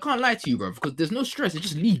appealing. I can't lie to you, bruv, because there's no stress. It's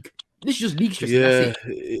just league. This is just league stress. and Yeah, that's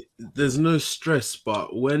it. there's no stress,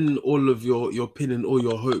 but when all of you're pinning all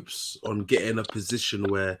your hopes on getting a position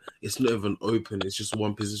where it's not even open, it's just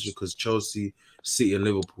one position because Chelsea, City, and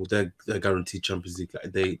Liverpool, they're guaranteed Champions League.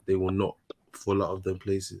 Like they will not fall out of them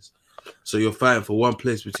places. So you're fighting for one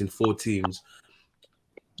place between 4 teams.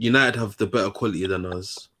 United have the better quality than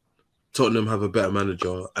us. Tottenham have a better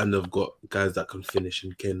manager, and they've got guys that can finish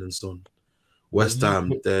in Kane and Son. West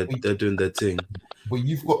Ham, they're doing their thing. But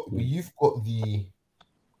you've got the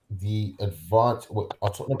advantage. What, are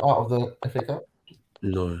Tottenham out of the FA Cup?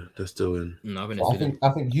 No, they're still in. No, I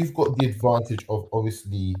think you've got the advantage of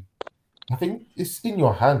obviously. I think it's in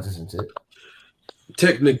your hands, isn't it?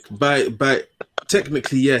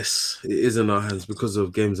 Technically, yes, it is in our hands because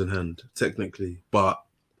of games in hand. Technically, but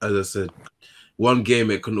as I said, one game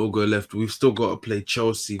it can all go left. We've still got to play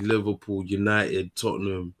Chelsea, Liverpool, United,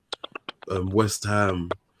 Tottenham, West Ham,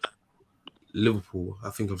 Liverpool. I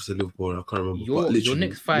think I've said Liverpool. I can't remember. Your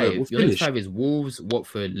next five. we're Your next finished. 5 is Wolves,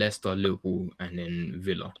 Watford, Leicester, Liverpool, and then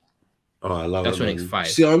Villa. Oh, I love That's it. your next 5.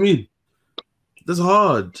 See what I mean? That's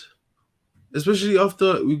hard, especially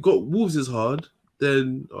after we've got Wolves is hard.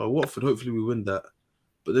 Then Watford, hopefully we win that.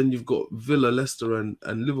 But then you've got Villa, Leicester, and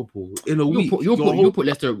Liverpool in a week. You'll put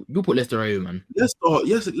Leicester away, man.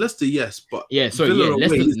 Leicester, yes, but Yeah, sorry, Villa yeah.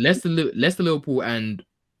 away is Leicester, Liverpool, and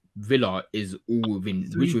Villa is all within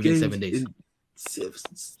 7 days.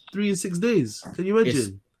 3 and 6 days. Can you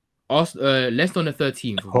imagine? Leicester on the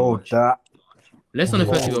 13th of hold March. that. Leicester on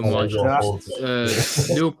the 13th of March. That.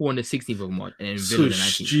 Liverpool on the 16th of March, and then So Villa on the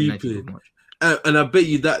 19th of March. And I bet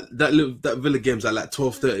you that Villa game's at like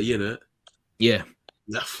 12:30, innit? Yeah,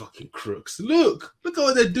 That fucking crooks. Look at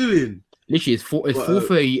what they're doing. literally, it's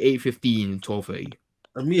 4:30, 8:15, 12:30.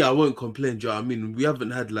 And me, I won't complain. Do you know what I mean? We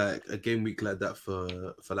haven't had like a game week like that for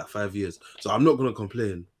like 5 years, so I'm not gonna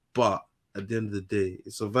complain. But at the end of the day,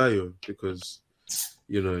 it's a value because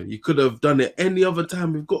you could have done it any other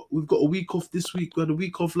time. We've got a week off this week. We had a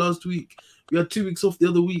week off last week. We had 2 weeks off the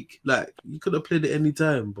other week. Like you could have played it any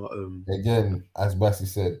time. But Again, as Bassi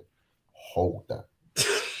said, hold that.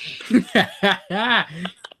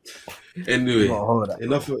 anyway, Hold that.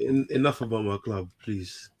 enough about my club,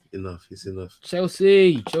 please. Enough. It's enough.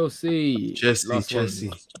 Chelsea. Last Chelsea.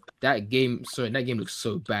 one. That game looks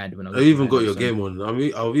so bad when I was. I even got your game on.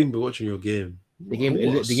 I'll even be watching your game. The game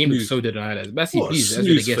looks so dead on highlights. Bassi, What a please, as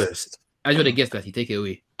you're the snooze guest, fest. Bassi, take it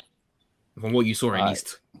away. From what you saw, at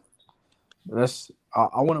Alright. least.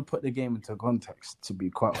 I want to put the game into context. To be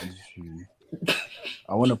quite honest with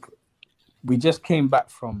you, we just came back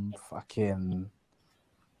from fucking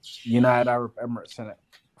United Arab Emirates, innit?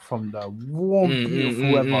 From the warm,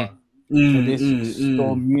 beautiful weather to this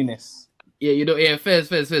storm Eunice. Yeah, fairs.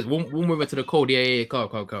 We'll move it to the cold. Yeah,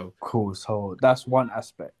 cold. Cool. So that's one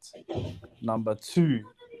aspect. Number 2,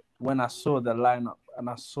 when I saw the lineup and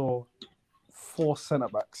I saw 4 centre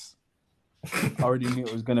backs, I already knew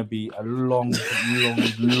it was gonna be a long day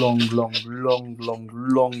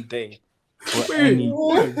for any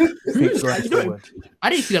big right forward. I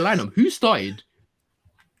didn't see the lineup. Who started?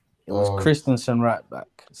 It was Christensen right back,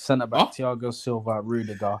 centre back Oh. Thiago Silva,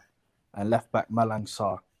 Rudiger, and left back Malang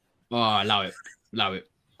Sarr. Oh, allow it.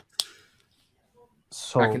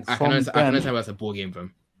 So I can understand that's a ball game for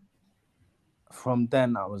him. from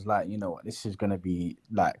then I was like, you know what, this is gonna be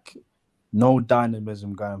like no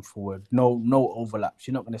dynamism going forward, no overlaps.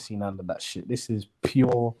 You're not gonna see none of that shit. This is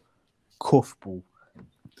pure cuff ball.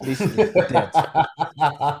 This is dead.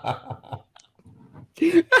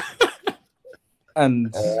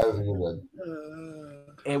 And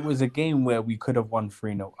it was a game where we could have won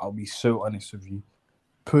 3-0. I'll be so honest with you.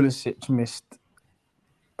 Pulisic missed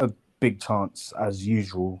a big chance as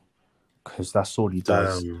usual because that's all he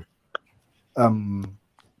does. Damn.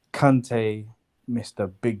 Kante missed a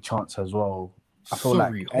big chance as well. I feel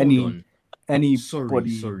Sorry, like hold on.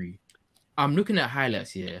 anybody. Sorry. I'm looking at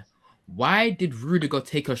highlights here. Why did Rudiger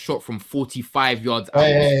take a shot from 45 yards out?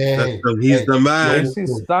 He's the man. This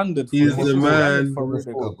is standard. He's this the is man. standard for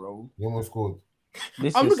Rudiger, bro. You almost scored.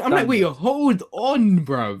 I'm like, wait, hold on,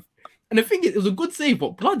 bruv. And the thing is, it was a good save,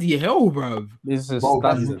 but bloody hell, bruv. This is Bro,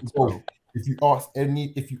 standard, bro. If you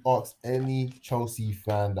ask any Chelsea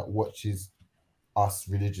fan that watches us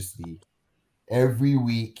religiously, every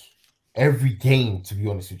week, every game, to be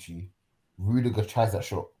honest with you, Rudiger tries that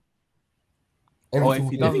shot. Or if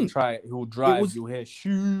he doesn't try it, he'll drive. You'll hear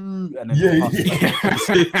shoot, and then you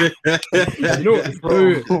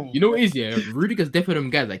know what it is, yeah? Rudiger's definitely them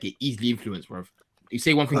guys that get easily influenced, bruv. You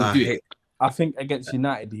say one thing, he'll do it. I think against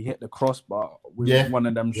United, he hit the crossbar with one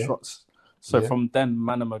of them shots. So from then,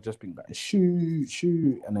 Manama just being like,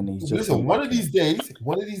 shoot, and then he's just. Listen, one of these days, it's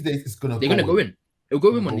gonna. They're gonna go in. It'll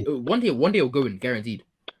go in one day. It'll go in, guaranteed.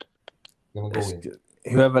 Gonna go in.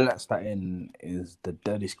 Whoever lets that in is the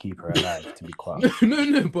deadest keeper alive. To be quiet. No,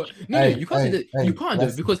 you can't do that. You can't do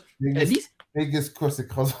it because at least fingers crossed it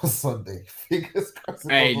comes on Sunday. Fingers crossed.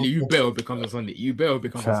 You better become on Sunday. You better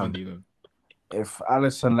become on Sunday, though. If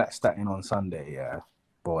Alisson lets that in on Sunday, yeah,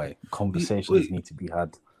 boy, conversations need to be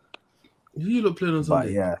had. Who you lot playing on Sunday?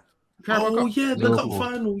 But yeah. Oh yeah, the cup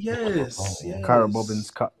final. Yes. Carabao Bobbins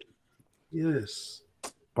Cup. Yes.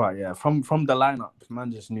 But yeah, from the lineup,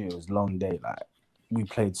 man just knew it was a long day. Like we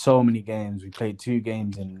played so many games. We played 2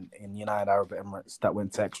 games in United Arab Emirates that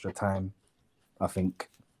went to extra time. I think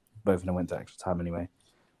both of them went to extra time anyway.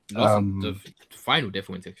 The final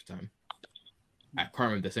definitely went to extra time. I can't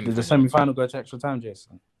remember the semi-final. Did the semi-final go to extra time,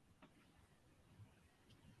 Jason?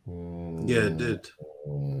 Yeah, it did.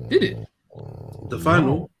 Did it? The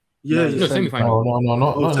final? Yeah, no, semi-final.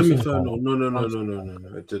 No, semi-final.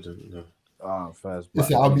 No, it didn't. No. Oh, first.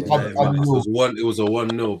 Listen, It was a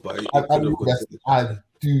 1-0, but I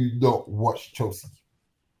do not watch Chelsea.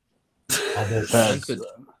 I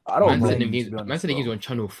don't. Man said the games on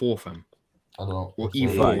Channel 4, fam. I don't know. Or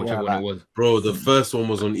E4, whichever one it was. Bro, the first one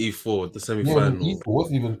was on E4, the semi-final. E4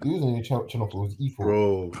 wasn't even Channel 4, it was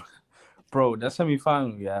E4. Bro, that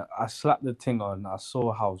semi-final, yeah, I slapped the thing on. I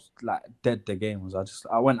saw how like dead the game was.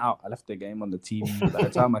 I went out. I left the game on the TV. By the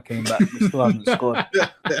time I came back, we still haven't scored.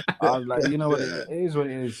 I was like, you know what, it is what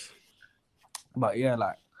it is. But yeah,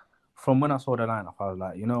 like from when I saw the lineup, I was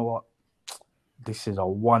like, you know what, this is a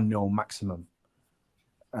 1-0 maximum.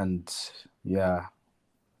 And yeah,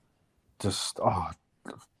 just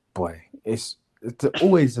boy, it's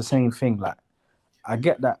always the same thing. Like I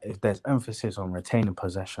get that if there's emphasis on retaining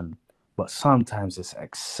possession. But sometimes it's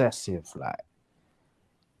excessive. Like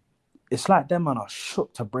it's like them man are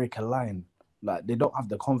shook to break a line. Like they don't have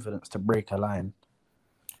the confidence to break a line.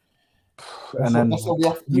 That's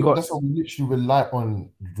what we literally rely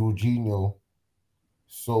on Jorginho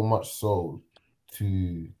so much so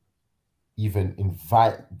to even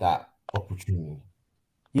invite that opportunity.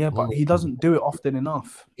 Yeah, but he doesn't do it often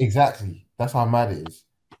enough. Exactly. That's how mad it is.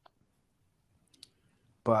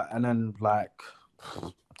 But and then like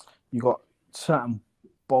you got certain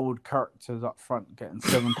bold characters up front getting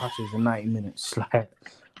 7 touches in 90 minutes. Like,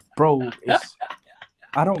 bro,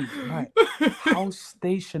 I don't like how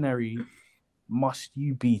stationary must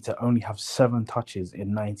you be to only have 7 touches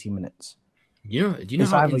in 90 minutes? Do you know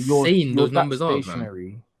how insane those numbers are,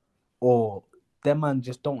 man? Or them man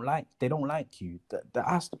just don't like you. That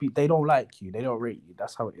has to be, they don't like you. They don't rate you.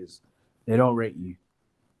 That's how it is. They don't rate you.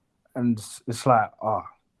 And it's like,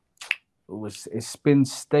 it's been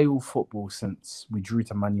stale football since we drew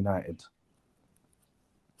to Man United.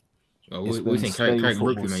 Oh, we think Carrick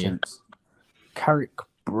broke you, man. Carrick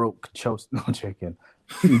broke Chelsea. No, I'm joking.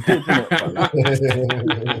 He did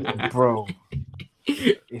it, bro.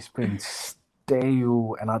 It's been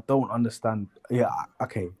stale, and I don't understand. Yeah,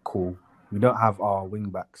 okay, cool. We don't have our wing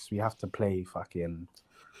backs. We have to play fucking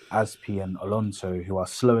Aspi and Alonso, who are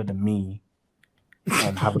slower than me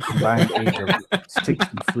and have a combined age of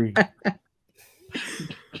 63.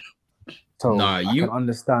 So I can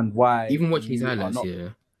understand why. Even watching his highlights,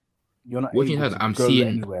 you're not able to go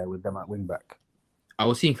anywhere with them at wing back. I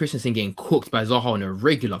was seeing Christensen getting cooked by Zaha on a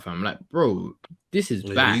regular, fam. I'm like, bro, this is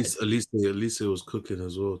bad. At least it was cooking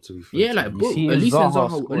as well, to be fair. Yeah, like, bro, at least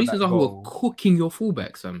Zaha were cooking your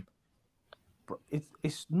fullbacks, fam. Bro,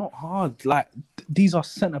 it's not hard. Like, these are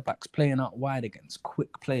centre backs playing out wide against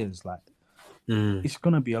quick players. Like, it's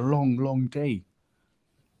gonna be a long, long day.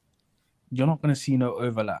 You're not gonna see no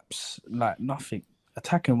overlaps. Like nothing.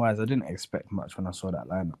 Attacking wise, I didn't expect much when I saw that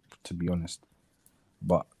lineup, to be honest.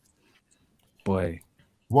 But boy,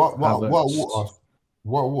 what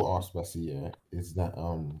we'll ask Bessie, is that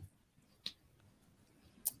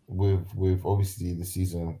with obviously the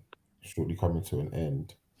season shortly coming to an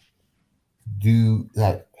end,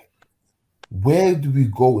 where do we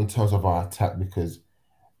go in terms of our attack? Because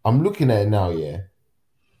I'm looking at it now, yeah.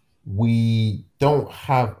 We don't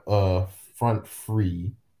have a front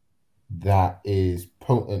three that is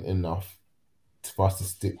potent enough for us to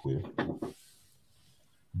stick with.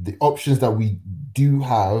 The options that we do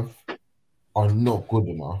have are not good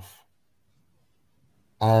enough.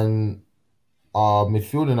 And our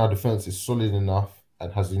midfield and our defense is solid enough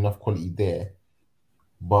and has enough quality there.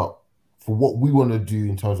 But for what we want to do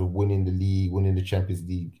in terms of winning the league, winning the Champions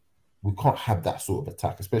League, we can't have that sort of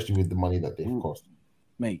attack, especially with the money that they've cost.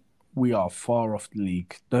 Mate, we are far off the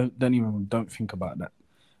league. Don't think about that.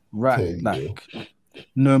 Right,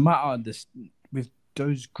 no matter this, with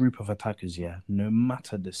those group of attackers, yeah, no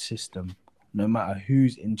matter the system, no matter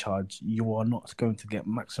who's in charge, you are not going to get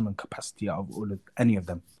maximum capacity out of any of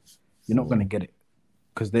them. You're not going to get it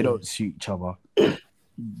because they don't suit each other.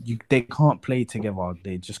 They can't play together.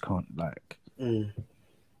 They just can't.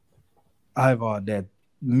 Either they're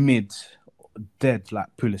mid, dead like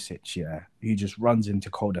Pulisic, yeah, who just runs into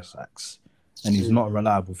cul-de-sacs and he's not a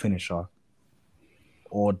reliable finisher,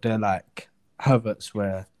 or they're like Havertz,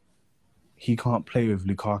 where he can't play with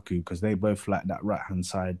Lukaku because they both like that right-hand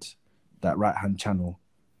side, that right-hand channel.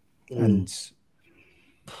 And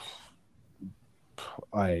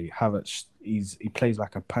Havertz, he plays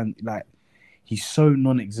like he's so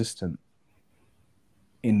non-existent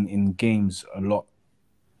in games a lot.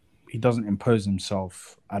 He doesn't impose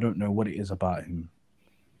himself. I don't know what it is about him.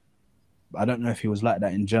 I don't know if he was like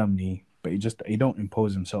that in Germany, but he don't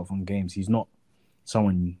impose himself on games. He's not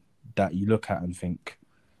someone that you look at and think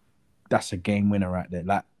that's a game winner right there.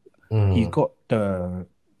 Like he's got the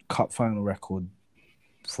cup final record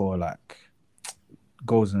for like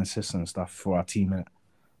goals and assists and stuff for our team, innit?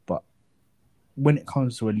 But when it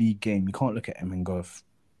comes to a league game, you can't look at him and go,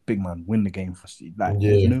 "Big man, win the game for us."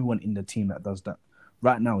 There's no one in the team that does that.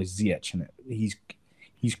 Right now is Ziyech, innit?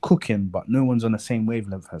 He's cooking, but no one's on the same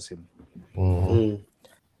wavelength as him.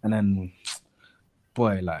 And then,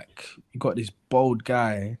 boy, you got this bold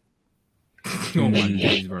guy. Oh my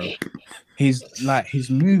days, bro. His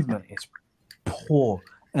movement is poor,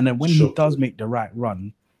 and then when he does make the right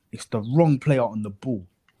run, it's the wrong player on the ball.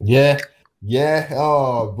 Yeah.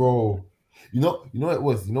 Oh, bro. You know what it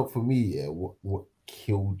was. For me, yeah, what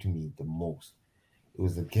killed me the most, it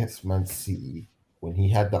was against Man City when he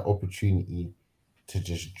had that opportunity to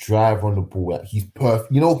just drive on the ball. He's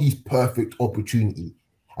perfect. He's perfect opportunity.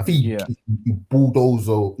 I think he bulldoze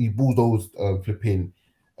those flipping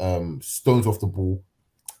stones off the ball,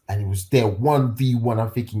 and he was there 1v1.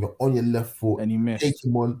 I'm thinking you're on your left foot, and he missed. Take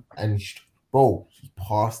him on, and he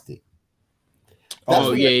passed it.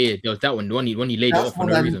 Yeah. There was that one. The one he laid it off for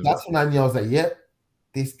no reason. That's when I knew. I was like, "Yep,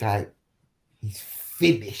 this guy, he's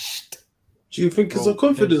finished." Do you think it's a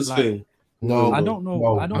confidence thing? No, I don't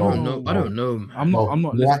know. I don't know. I'm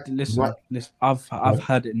not. Listen. I've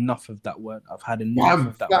had enough of that word. I've had enough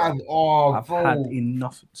of that word. I've had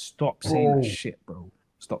enough. Stop saying that shit, bro.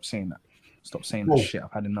 Stop saying that. Stop saying that shit.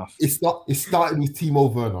 I've had enough. It started with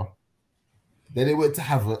Timo Werner. Then it went to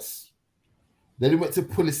Havertz. Then it went to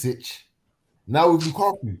Pulisic. Now with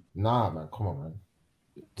Lukaku. Nah, man. Come on, man.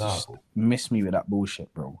 Just miss me with that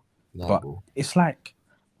bullshit, bro. Bro. It's like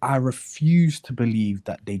I refuse to believe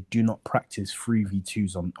that they do not practice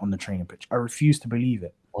 3v2s on the training pitch. I refuse to believe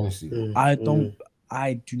it. Honestly. I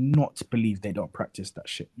do not believe they don't practice that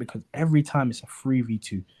shit, because every time it's a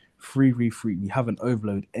 3v2, 3v3, we have an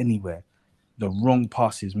overload anywhere. The wrong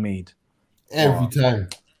pass is made. Every time.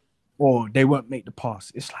 Or they won't make the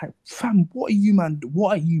pass. It's like, fam, what are you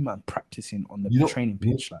man practicing on the training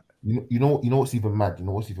pitch? You know what's even mad?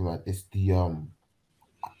 It's the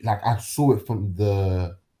I saw it from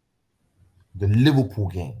the Liverpool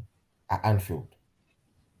game at Anfield,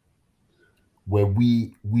 where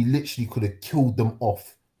we literally could have killed them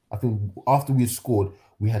off. I think after we had scored,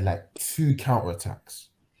 we had like 2 counterattacks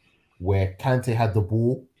where Kante had the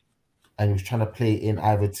ball and he was trying to play it in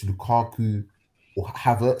either to Lukaku or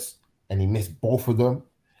Havertz, and he missed both of them.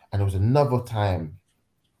 And there was another time,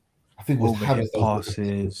 I think it was overhit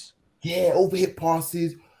passes. Yeah, overhit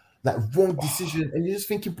passes, like wrong decision. And you're just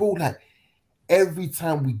thinking, bro, like every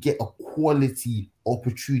time we get a quality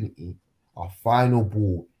opportunity, our final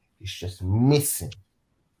ball is just missing.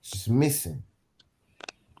 It's just missing.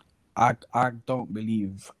 I don't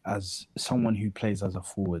believe, as someone who plays as a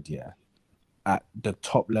forward, yeah, at the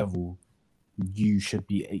top level, you should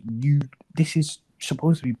be this is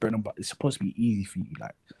supposed to be bread and butter. It's supposed to be easy for you.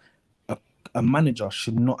 Like a manager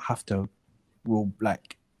should not have to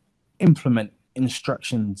implement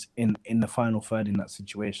instructions in the final third in that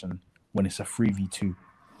situation when it's a 3v2.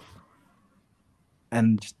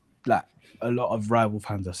 And like a lot of rival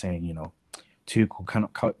fans are saying, you know, Tuchel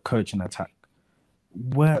cannot coach an attack.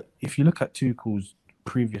 Where if you look at Tuchel's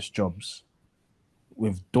previous jobs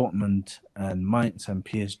with Dortmund and Mainz and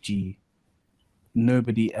PSG,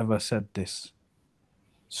 nobody ever said this.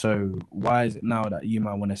 So why is it now that you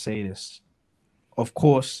might want to say this? Of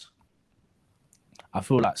course, I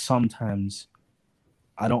feel like sometimes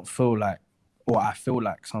I feel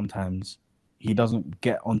like sometimes he doesn't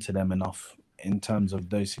get onto them enough in terms of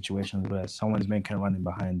those situations where someone's making a running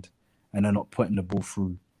behind and they're not putting the ball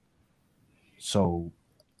through. So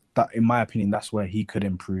that, in my opinion, that's where he could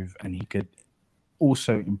improve, and he could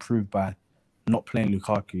also improve by not playing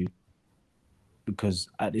Lukaku, because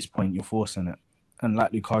at this point you're forcing it. And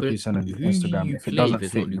like Lukaku said on Instagram, if it doesn't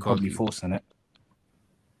fit, you're probably forcing it.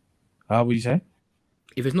 How would you say?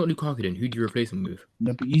 If it's not Lukaku, then who do you replace him with?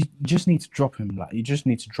 No, but you just need to drop him. Like, you just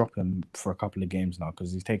need to drop him for a couple of games now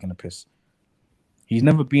because he's taking a piss. He's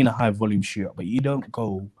never been a high volume shooter, but you don't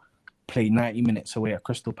go play 90 minutes away at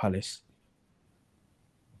Crystal Palace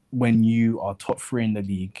when you are top 3 in the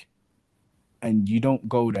league, and you don't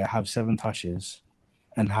go there, have 7 touches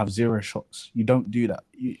and have 0 shots. You don't do that.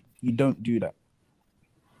 You don't do that.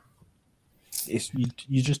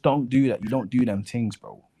 You just don't do that. You don't do them things,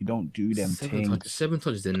 bro. You don't do them things. 7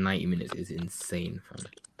 touches in 90 minutes is insane, fam.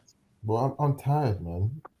 Well, I'm tired,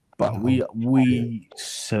 man. But we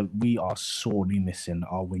are sorely missing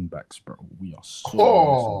our wing backs, bro. We are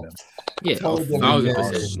sorely missing them. Yeah,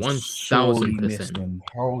 1,000%. 1,000%.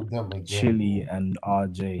 Hold them again. Chile and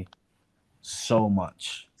RJ, so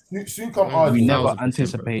much. Come RJ. We never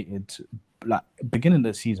anticipated, like, beginning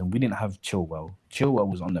of the season, we didn't have Chilwell. Chilwell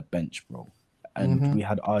was on the bench, bro. And we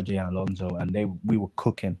had RJ and Alonso, and we were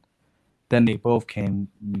cooking. Then they both came.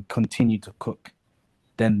 We continued to cook.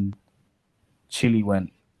 Then Chile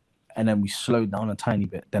went, and then we slowed down a tiny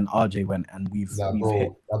bit. Then RJ went, and we've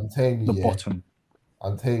hit the bottom.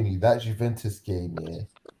 I'm telling you, that Juventus game,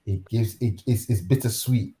 it's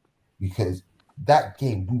bittersweet, because that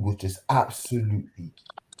game we were just absolutely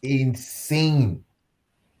insane.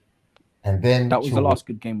 And then that was the last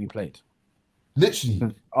good game we played. Literally,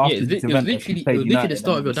 it was literally the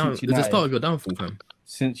start of your downfall. It was the start of your downfall, fam.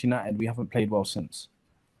 Since United, we haven't played well since.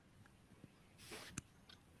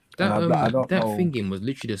 That thinking was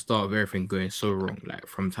literally the start of everything going so wrong. Like,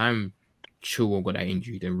 from time Chilwell got that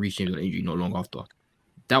injury, then Reece James got an injury not long after.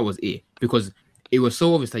 That was it, because it was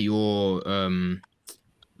so obvious that your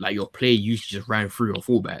play used to just ran through your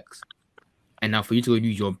fullbacks, and now for you to go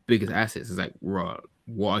use your biggest assets, is like, bro,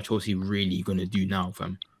 what are Chelsea really gonna do now,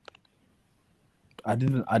 fam?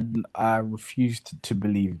 I refused to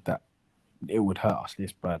believe that it would hurt us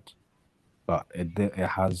this bad, but it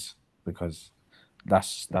has, because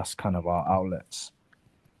that's kind of our outlets.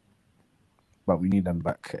 But we need them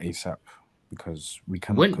back ASAP, because we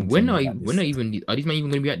cannot. When are these men even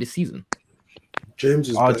going to be at this season? James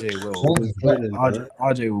is RJ back.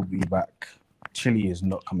 RJ will be back. Chile is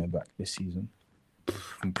not coming back this season.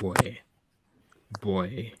 Boy.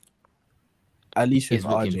 At least with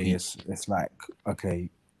RJ, it's like, okay,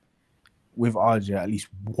 with RJ, at least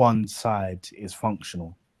one side is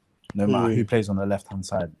functional. No matter who plays on the left-hand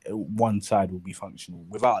side, one side will be functional.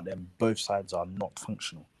 Without them, both sides are not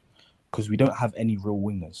functional, because we don't have any real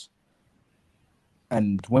wingers.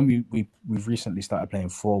 And when we've recently started playing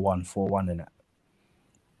 4-1 in it,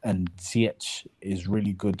 and Ziyech is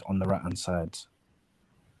really good on the right-hand side.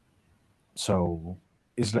 So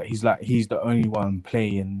it's like he's the only one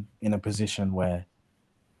playing in a position where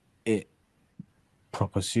it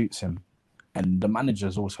proper suits him. And the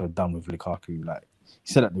manager's also done with Lukaku. Like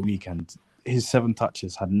he said at the weekend, his 7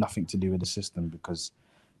 touches had nothing to do with the system, because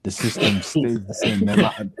the system stayed the same no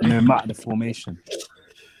matter the formation.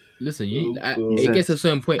 Listen, it gets to a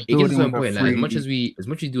certain point. It gets to a certain point. Like, as much as we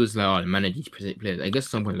do is like, manage each players, I guess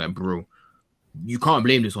at some point, like, bro, you can't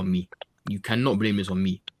blame this on me. You cannot blame this on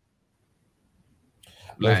me.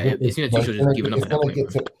 Like, it's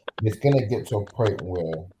gonna get to a point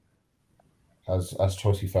where, as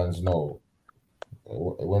Chelsea fans know,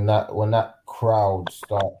 when that crowd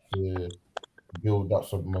starts to build up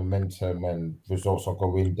some momentum and results are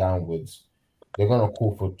going downwards, they're gonna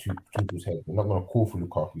call for Tuchel's head. They're not gonna call for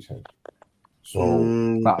Lukaku's head.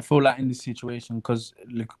 So, but I feel like in this situation, because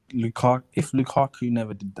if Lukaku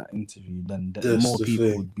never did that interview, then more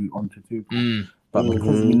people would be onto Tuchel. But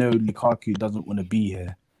because we know Lukaku doesn't want to be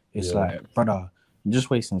here, it's like, brother, you're just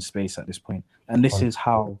wasting space at this point. And this is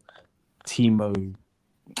how Timo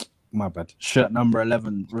My bad. Shirt number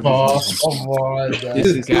 11. Oh, Revision. come on,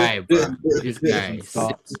 This guy, bro. This guy.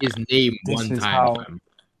 Starts. His name This one is time, how- fam.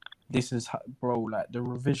 This is how, bro. Like the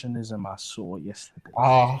revisionism I saw yesterday.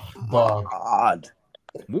 dog. God.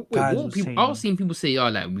 Guys What were people, saying- I was seeing people say, "Oh,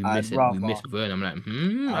 like we I'd miss it, we rather- miss Werner." I'm like,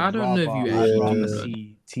 I'd I don't know if you rather- actually I'd rather do that.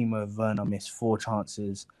 see Timo Werner miss 4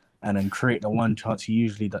 chances and then create the one chance he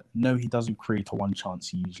usually does. No, he doesn't create a one chance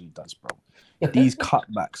he usually does, bro. These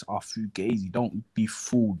cutbacks are fugazi. Don't be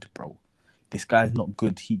fooled, bro. This guy's not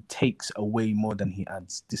good. He takes away more than he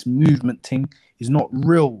adds. This movement thing is not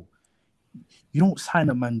real. You don't sign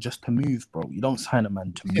a man just to move, bro. You don't sign a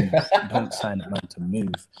man to move. You don't sign a man to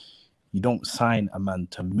move. You don't sign a man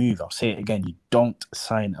to move. I'll say it again. You don't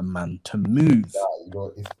sign a man to move. You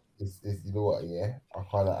know, it's you know what? Yeah,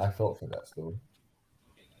 I felt for that still.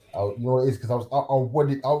 You know what it is because I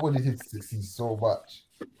wanted him to succeed so much.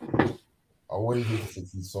 I wanted him to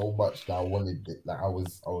succeed so much that I wanted it. Like I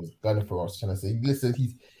was gunning for. I was trying to say, listen,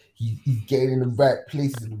 he's getting in the right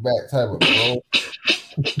places at the right time, bro.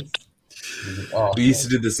 We used to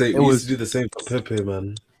do the same. It We was- used to do the same for Pepe,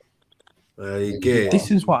 man. You get it. This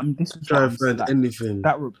is what I'm. This is Try what and find I'm, anything.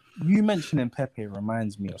 you mentioning Pepe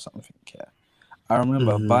reminds me of something. Yeah, I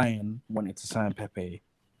remember Mhm. Bayern wanted to sign Pepe,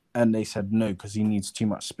 and they said no because he needs too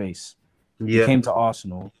much space. He Yeah. came to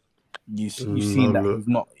Arsenal. You've seen that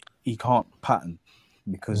look. he can't pattern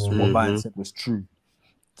because what Mhm. Bayern said was true.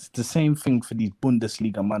 It's the same thing for these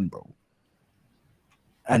Bundesliga man, bro.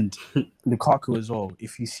 And Lukaku as well.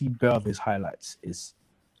 If you see Berve's highlights, it's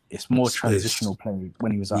more Space. transitional play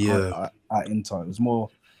when he was at Inter. It was more,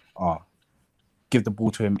 give the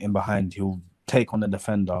ball to him in behind. He'll take on the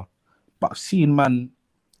defender. But I've seen man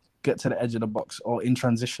get to the edge of the box or in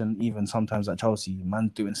transition, even sometimes at Chelsea, man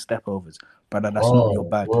doing step overs. Brother, that's not your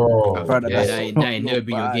bag. Bro. Brother, Yeah, that's that ain't not never your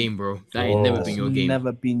been your bag. game, bro. That ain't never been your It's game.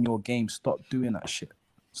 never been your game. Stop doing that shit.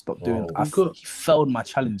 Stop doing Oh. it. He failed my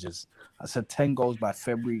challenges. I said 10 goals by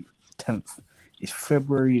February 10th. It's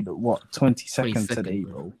February, 22nd 22nd, today,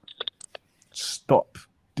 bro. bro. Stop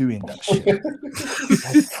doing that shit.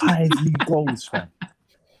 That's 5 league goals, fam.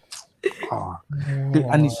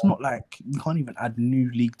 And it's not like you can't even add new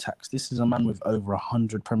league tax. This is a man with over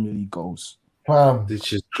 100 Premier League goals. Fam,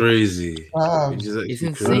 Which is crazy. Which is actually It's crazy.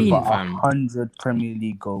 insane. Over fam. 100 Premier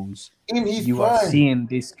League goals. in his You are prime. seeing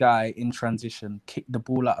this guy in transition kick the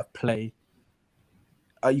ball out of play.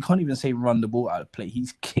 You can't even say run the ball out of play.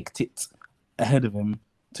 He's kicked it ahead of him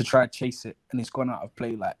to try to chase it, and it's gone out of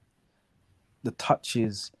play. Like the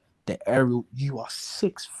touches, the aerial. You are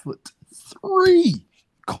 6'3".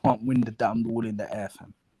 Can't win the damn ball in the air,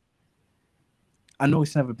 fam. I know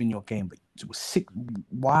it's never been your game, but it was sick.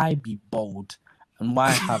 Why be bold and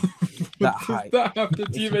why have that height? That have to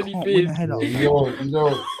If do you can't anything. win a header, You're in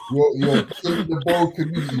the ball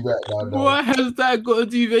community right now. dog. What has that got to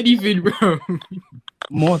do with anything, bro?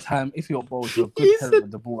 more time if you're bold, you're a He good said- header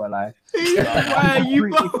with the ball alive. Why are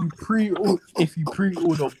you If you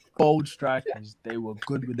pre-order the bold strikers, they were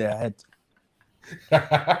good with their head.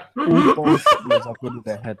 All bold footballers are good with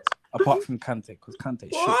their head, apart from Kante, because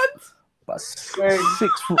Kante shit. What? But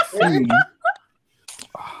 6'3".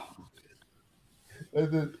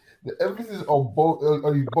 the emphasis on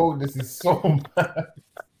boldness is so mad.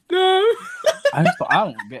 No. I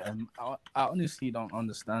don't get him. I honestly don't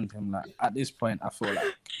understand him. Like at this point, I feel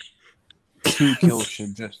like Tuchel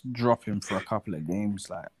should just drop him for a couple of games.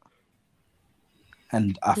 Like,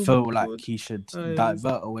 and I feel like he should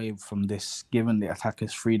divert away from this, giving the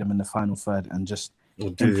attackers freedom in the final third, and just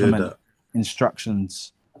implement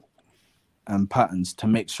instructions and patterns to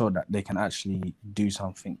make sure that they can actually do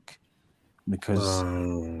something. Because,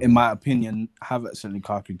 in my opinion, Havertz and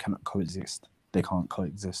Lukaku cannot coexist. They can't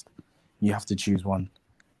coexist. You have to choose one.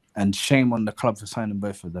 And shame on the club for signing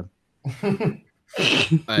both of them.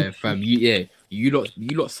 Fam, you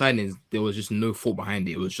lot signings, there was just no thought behind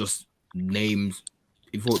it. It was just names.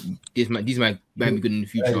 You thought these might be good in the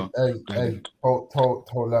future. Told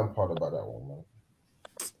Lampard about that one,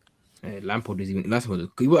 man. Lampard was even last one. I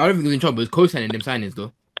don't think he was in trouble. He was co-signing them signings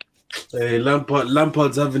though. Hey,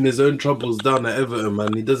 Lampard's having his own troubles down at Everton,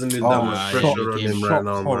 man. He doesn't need that much pressure on him right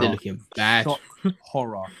now, They're man. looking bad. Shock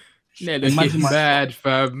horror. They're looking bad,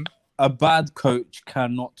 fam. A bad coach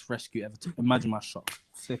cannot rescue Everton. Imagine my shock.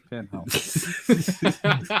 Flipping hell.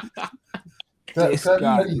 This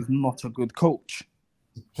guy is not a good coach.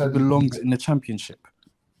 He belongs in the championship.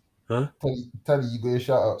 Huh? Tell you got your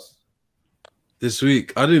shout outs. This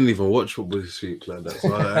week, I didn't even watch football this week like that,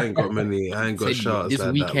 so I ain't got many. I ain't got shots. This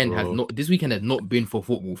like weekend that, bro. This weekend has not been for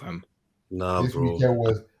football, fam. Nah, This bro. weekend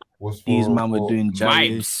was These for men were doing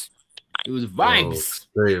Vibes. It was vibes.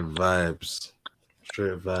 Straight vibes.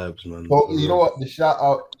 Straight vibes, man. But you know what? The shout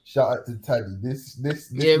out to Taddy. This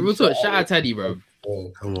Yeah, real talk. Shout out out. Taddy, bro.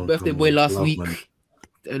 Come on, Birthday come boy on. last Love, week.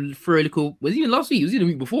 man. For a little, was it even last week? It was even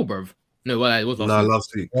the week before, bro. No, well, it was last Nah, week.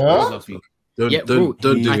 last week. It was Huh? last week. Don't Yeah, don't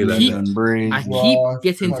bro, do I me like keep- that. I keep Wow,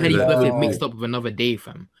 getting my Teddy's God. birthday mixed up with another day,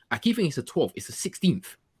 fam. I keep thinking it's the 12th. It's the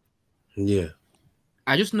 16th. Yeah.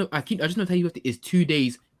 I just know Teddy's birthday is 2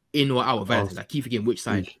 days in or out of Valentine's. I keep forgetting which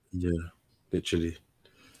side. Yeah, literally.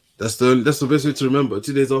 That's the best way to remember.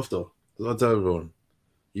 2 days after. I'll tell everyone.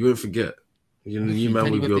 You won't forget. You man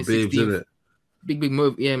Teddy with your birthday, babes, 16th. innit? Big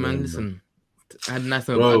move. Yeah, man. Yeah, Listen, I had a nice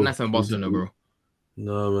time. Bro, I had a nice time in Barcelona, bro.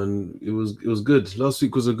 No, man. It was good. Last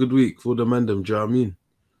week was a good week for the mandem. Do you know what I mean?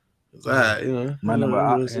 It's alright, you know. Man, we're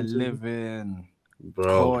out here something. living.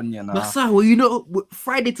 Bro. Corn, you know. That's how. Well, you know,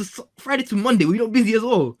 Friday to Monday, we're not busy as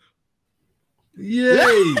well.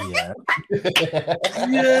 Yay! Yeah.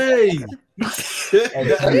 Yay!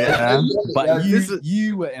 Yeah. But Yeah,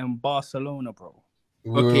 you were in Barcelona, bro.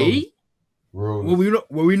 Okay. Bro. Were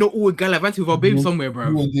we not all in Galavante with our babes somewhere, bro?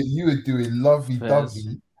 You were doing lovey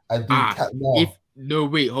dovey and doing cat now.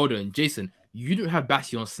 Wait, hold on, Jason. You don't have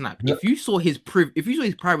Bassi on Snap. Yeah. If you saw his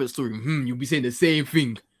private story, you'll be saying the same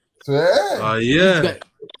thing. So, yeah. Yeah.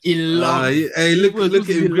 In love. Hey, look at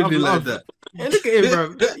him really like love. that. Hey, look at him,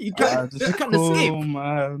 bro. You can't escape.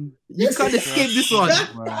 Man. You can't escape this one.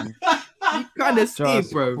 Man. You can't escape,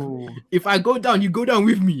 Just bro. cool. If I go down, you go down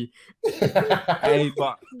with me. Hey,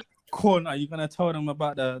 but Corn, are you gonna tell them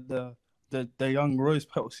about the young Rose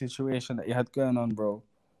Petal situation that you had going on, bro?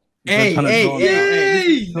 Hey, You're trying to hey, draw me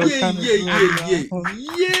hey, out. hey.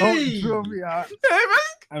 Don't draw me out.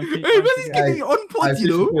 Hey, man, he's killing me on pod, you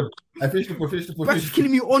know. I finished the pod. Man's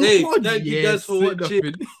killing me on Hey, pod. thank you Yes, guys for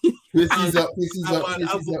watching. Pisses up.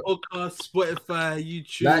 Apple Podcast, Spotify,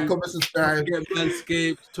 YouTube. Like, comment, subscribe. Get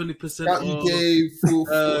Manscaped 20% Scout off. UK,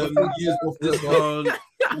 Use this code.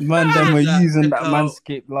 Man, them were Check using that out.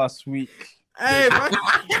 Manscaped last week. Hey, man.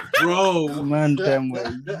 Bro. Man, them were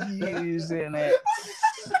using it.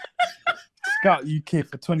 Scout UK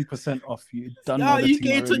for 20% off. You done all the You thing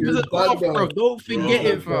get already. 20% off, bro. Don't forget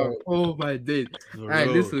Bro, it, bro. Oh my days. Bro. Alright,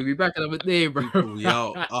 listen, we'll be back another day, bro.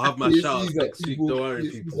 Yo, I'll have my shout next week. Don't worry,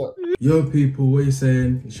 people. Yo, people, what you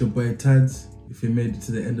saying? It's your boy Tads. If you made it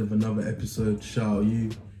to the end of another episode, shout out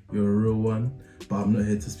you. You're a real one. But I'm not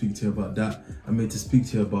here to speak to you about that. I'm here to speak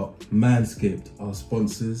to you about Manscaped, our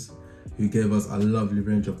sponsors, who gave us a lovely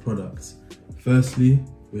range of products. Firstly,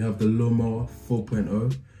 we have the Lawnmower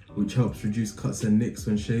 4.0, which helps reduce cuts and nicks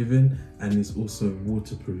when shaving and is also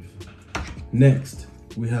waterproof. Next,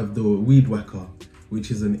 we have the Weed Whacker,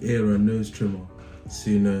 which is an ear and nose trimmer. So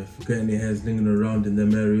you know, if you've got any hairs lingering around in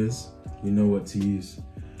them areas, you know what to use.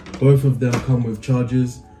 Both of them come with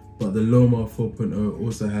chargers, but the Lawnmower 4.0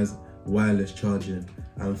 also has wireless charging.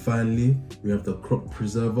 And finally, we have the Crop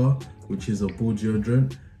Preserver, which is a ball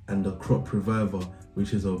deodorant, and the Crop Reviver,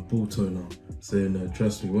 which is a ball toner. So you know,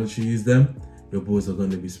 trust me, once you use them, your balls are going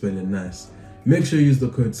to be smelling nice. Make sure you use the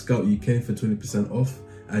code SCOUTUK for 20% off,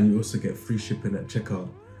 and you also get free shipping at checkout.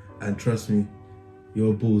 And trust me,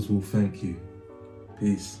 your balls will thank you.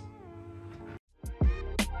 Peace.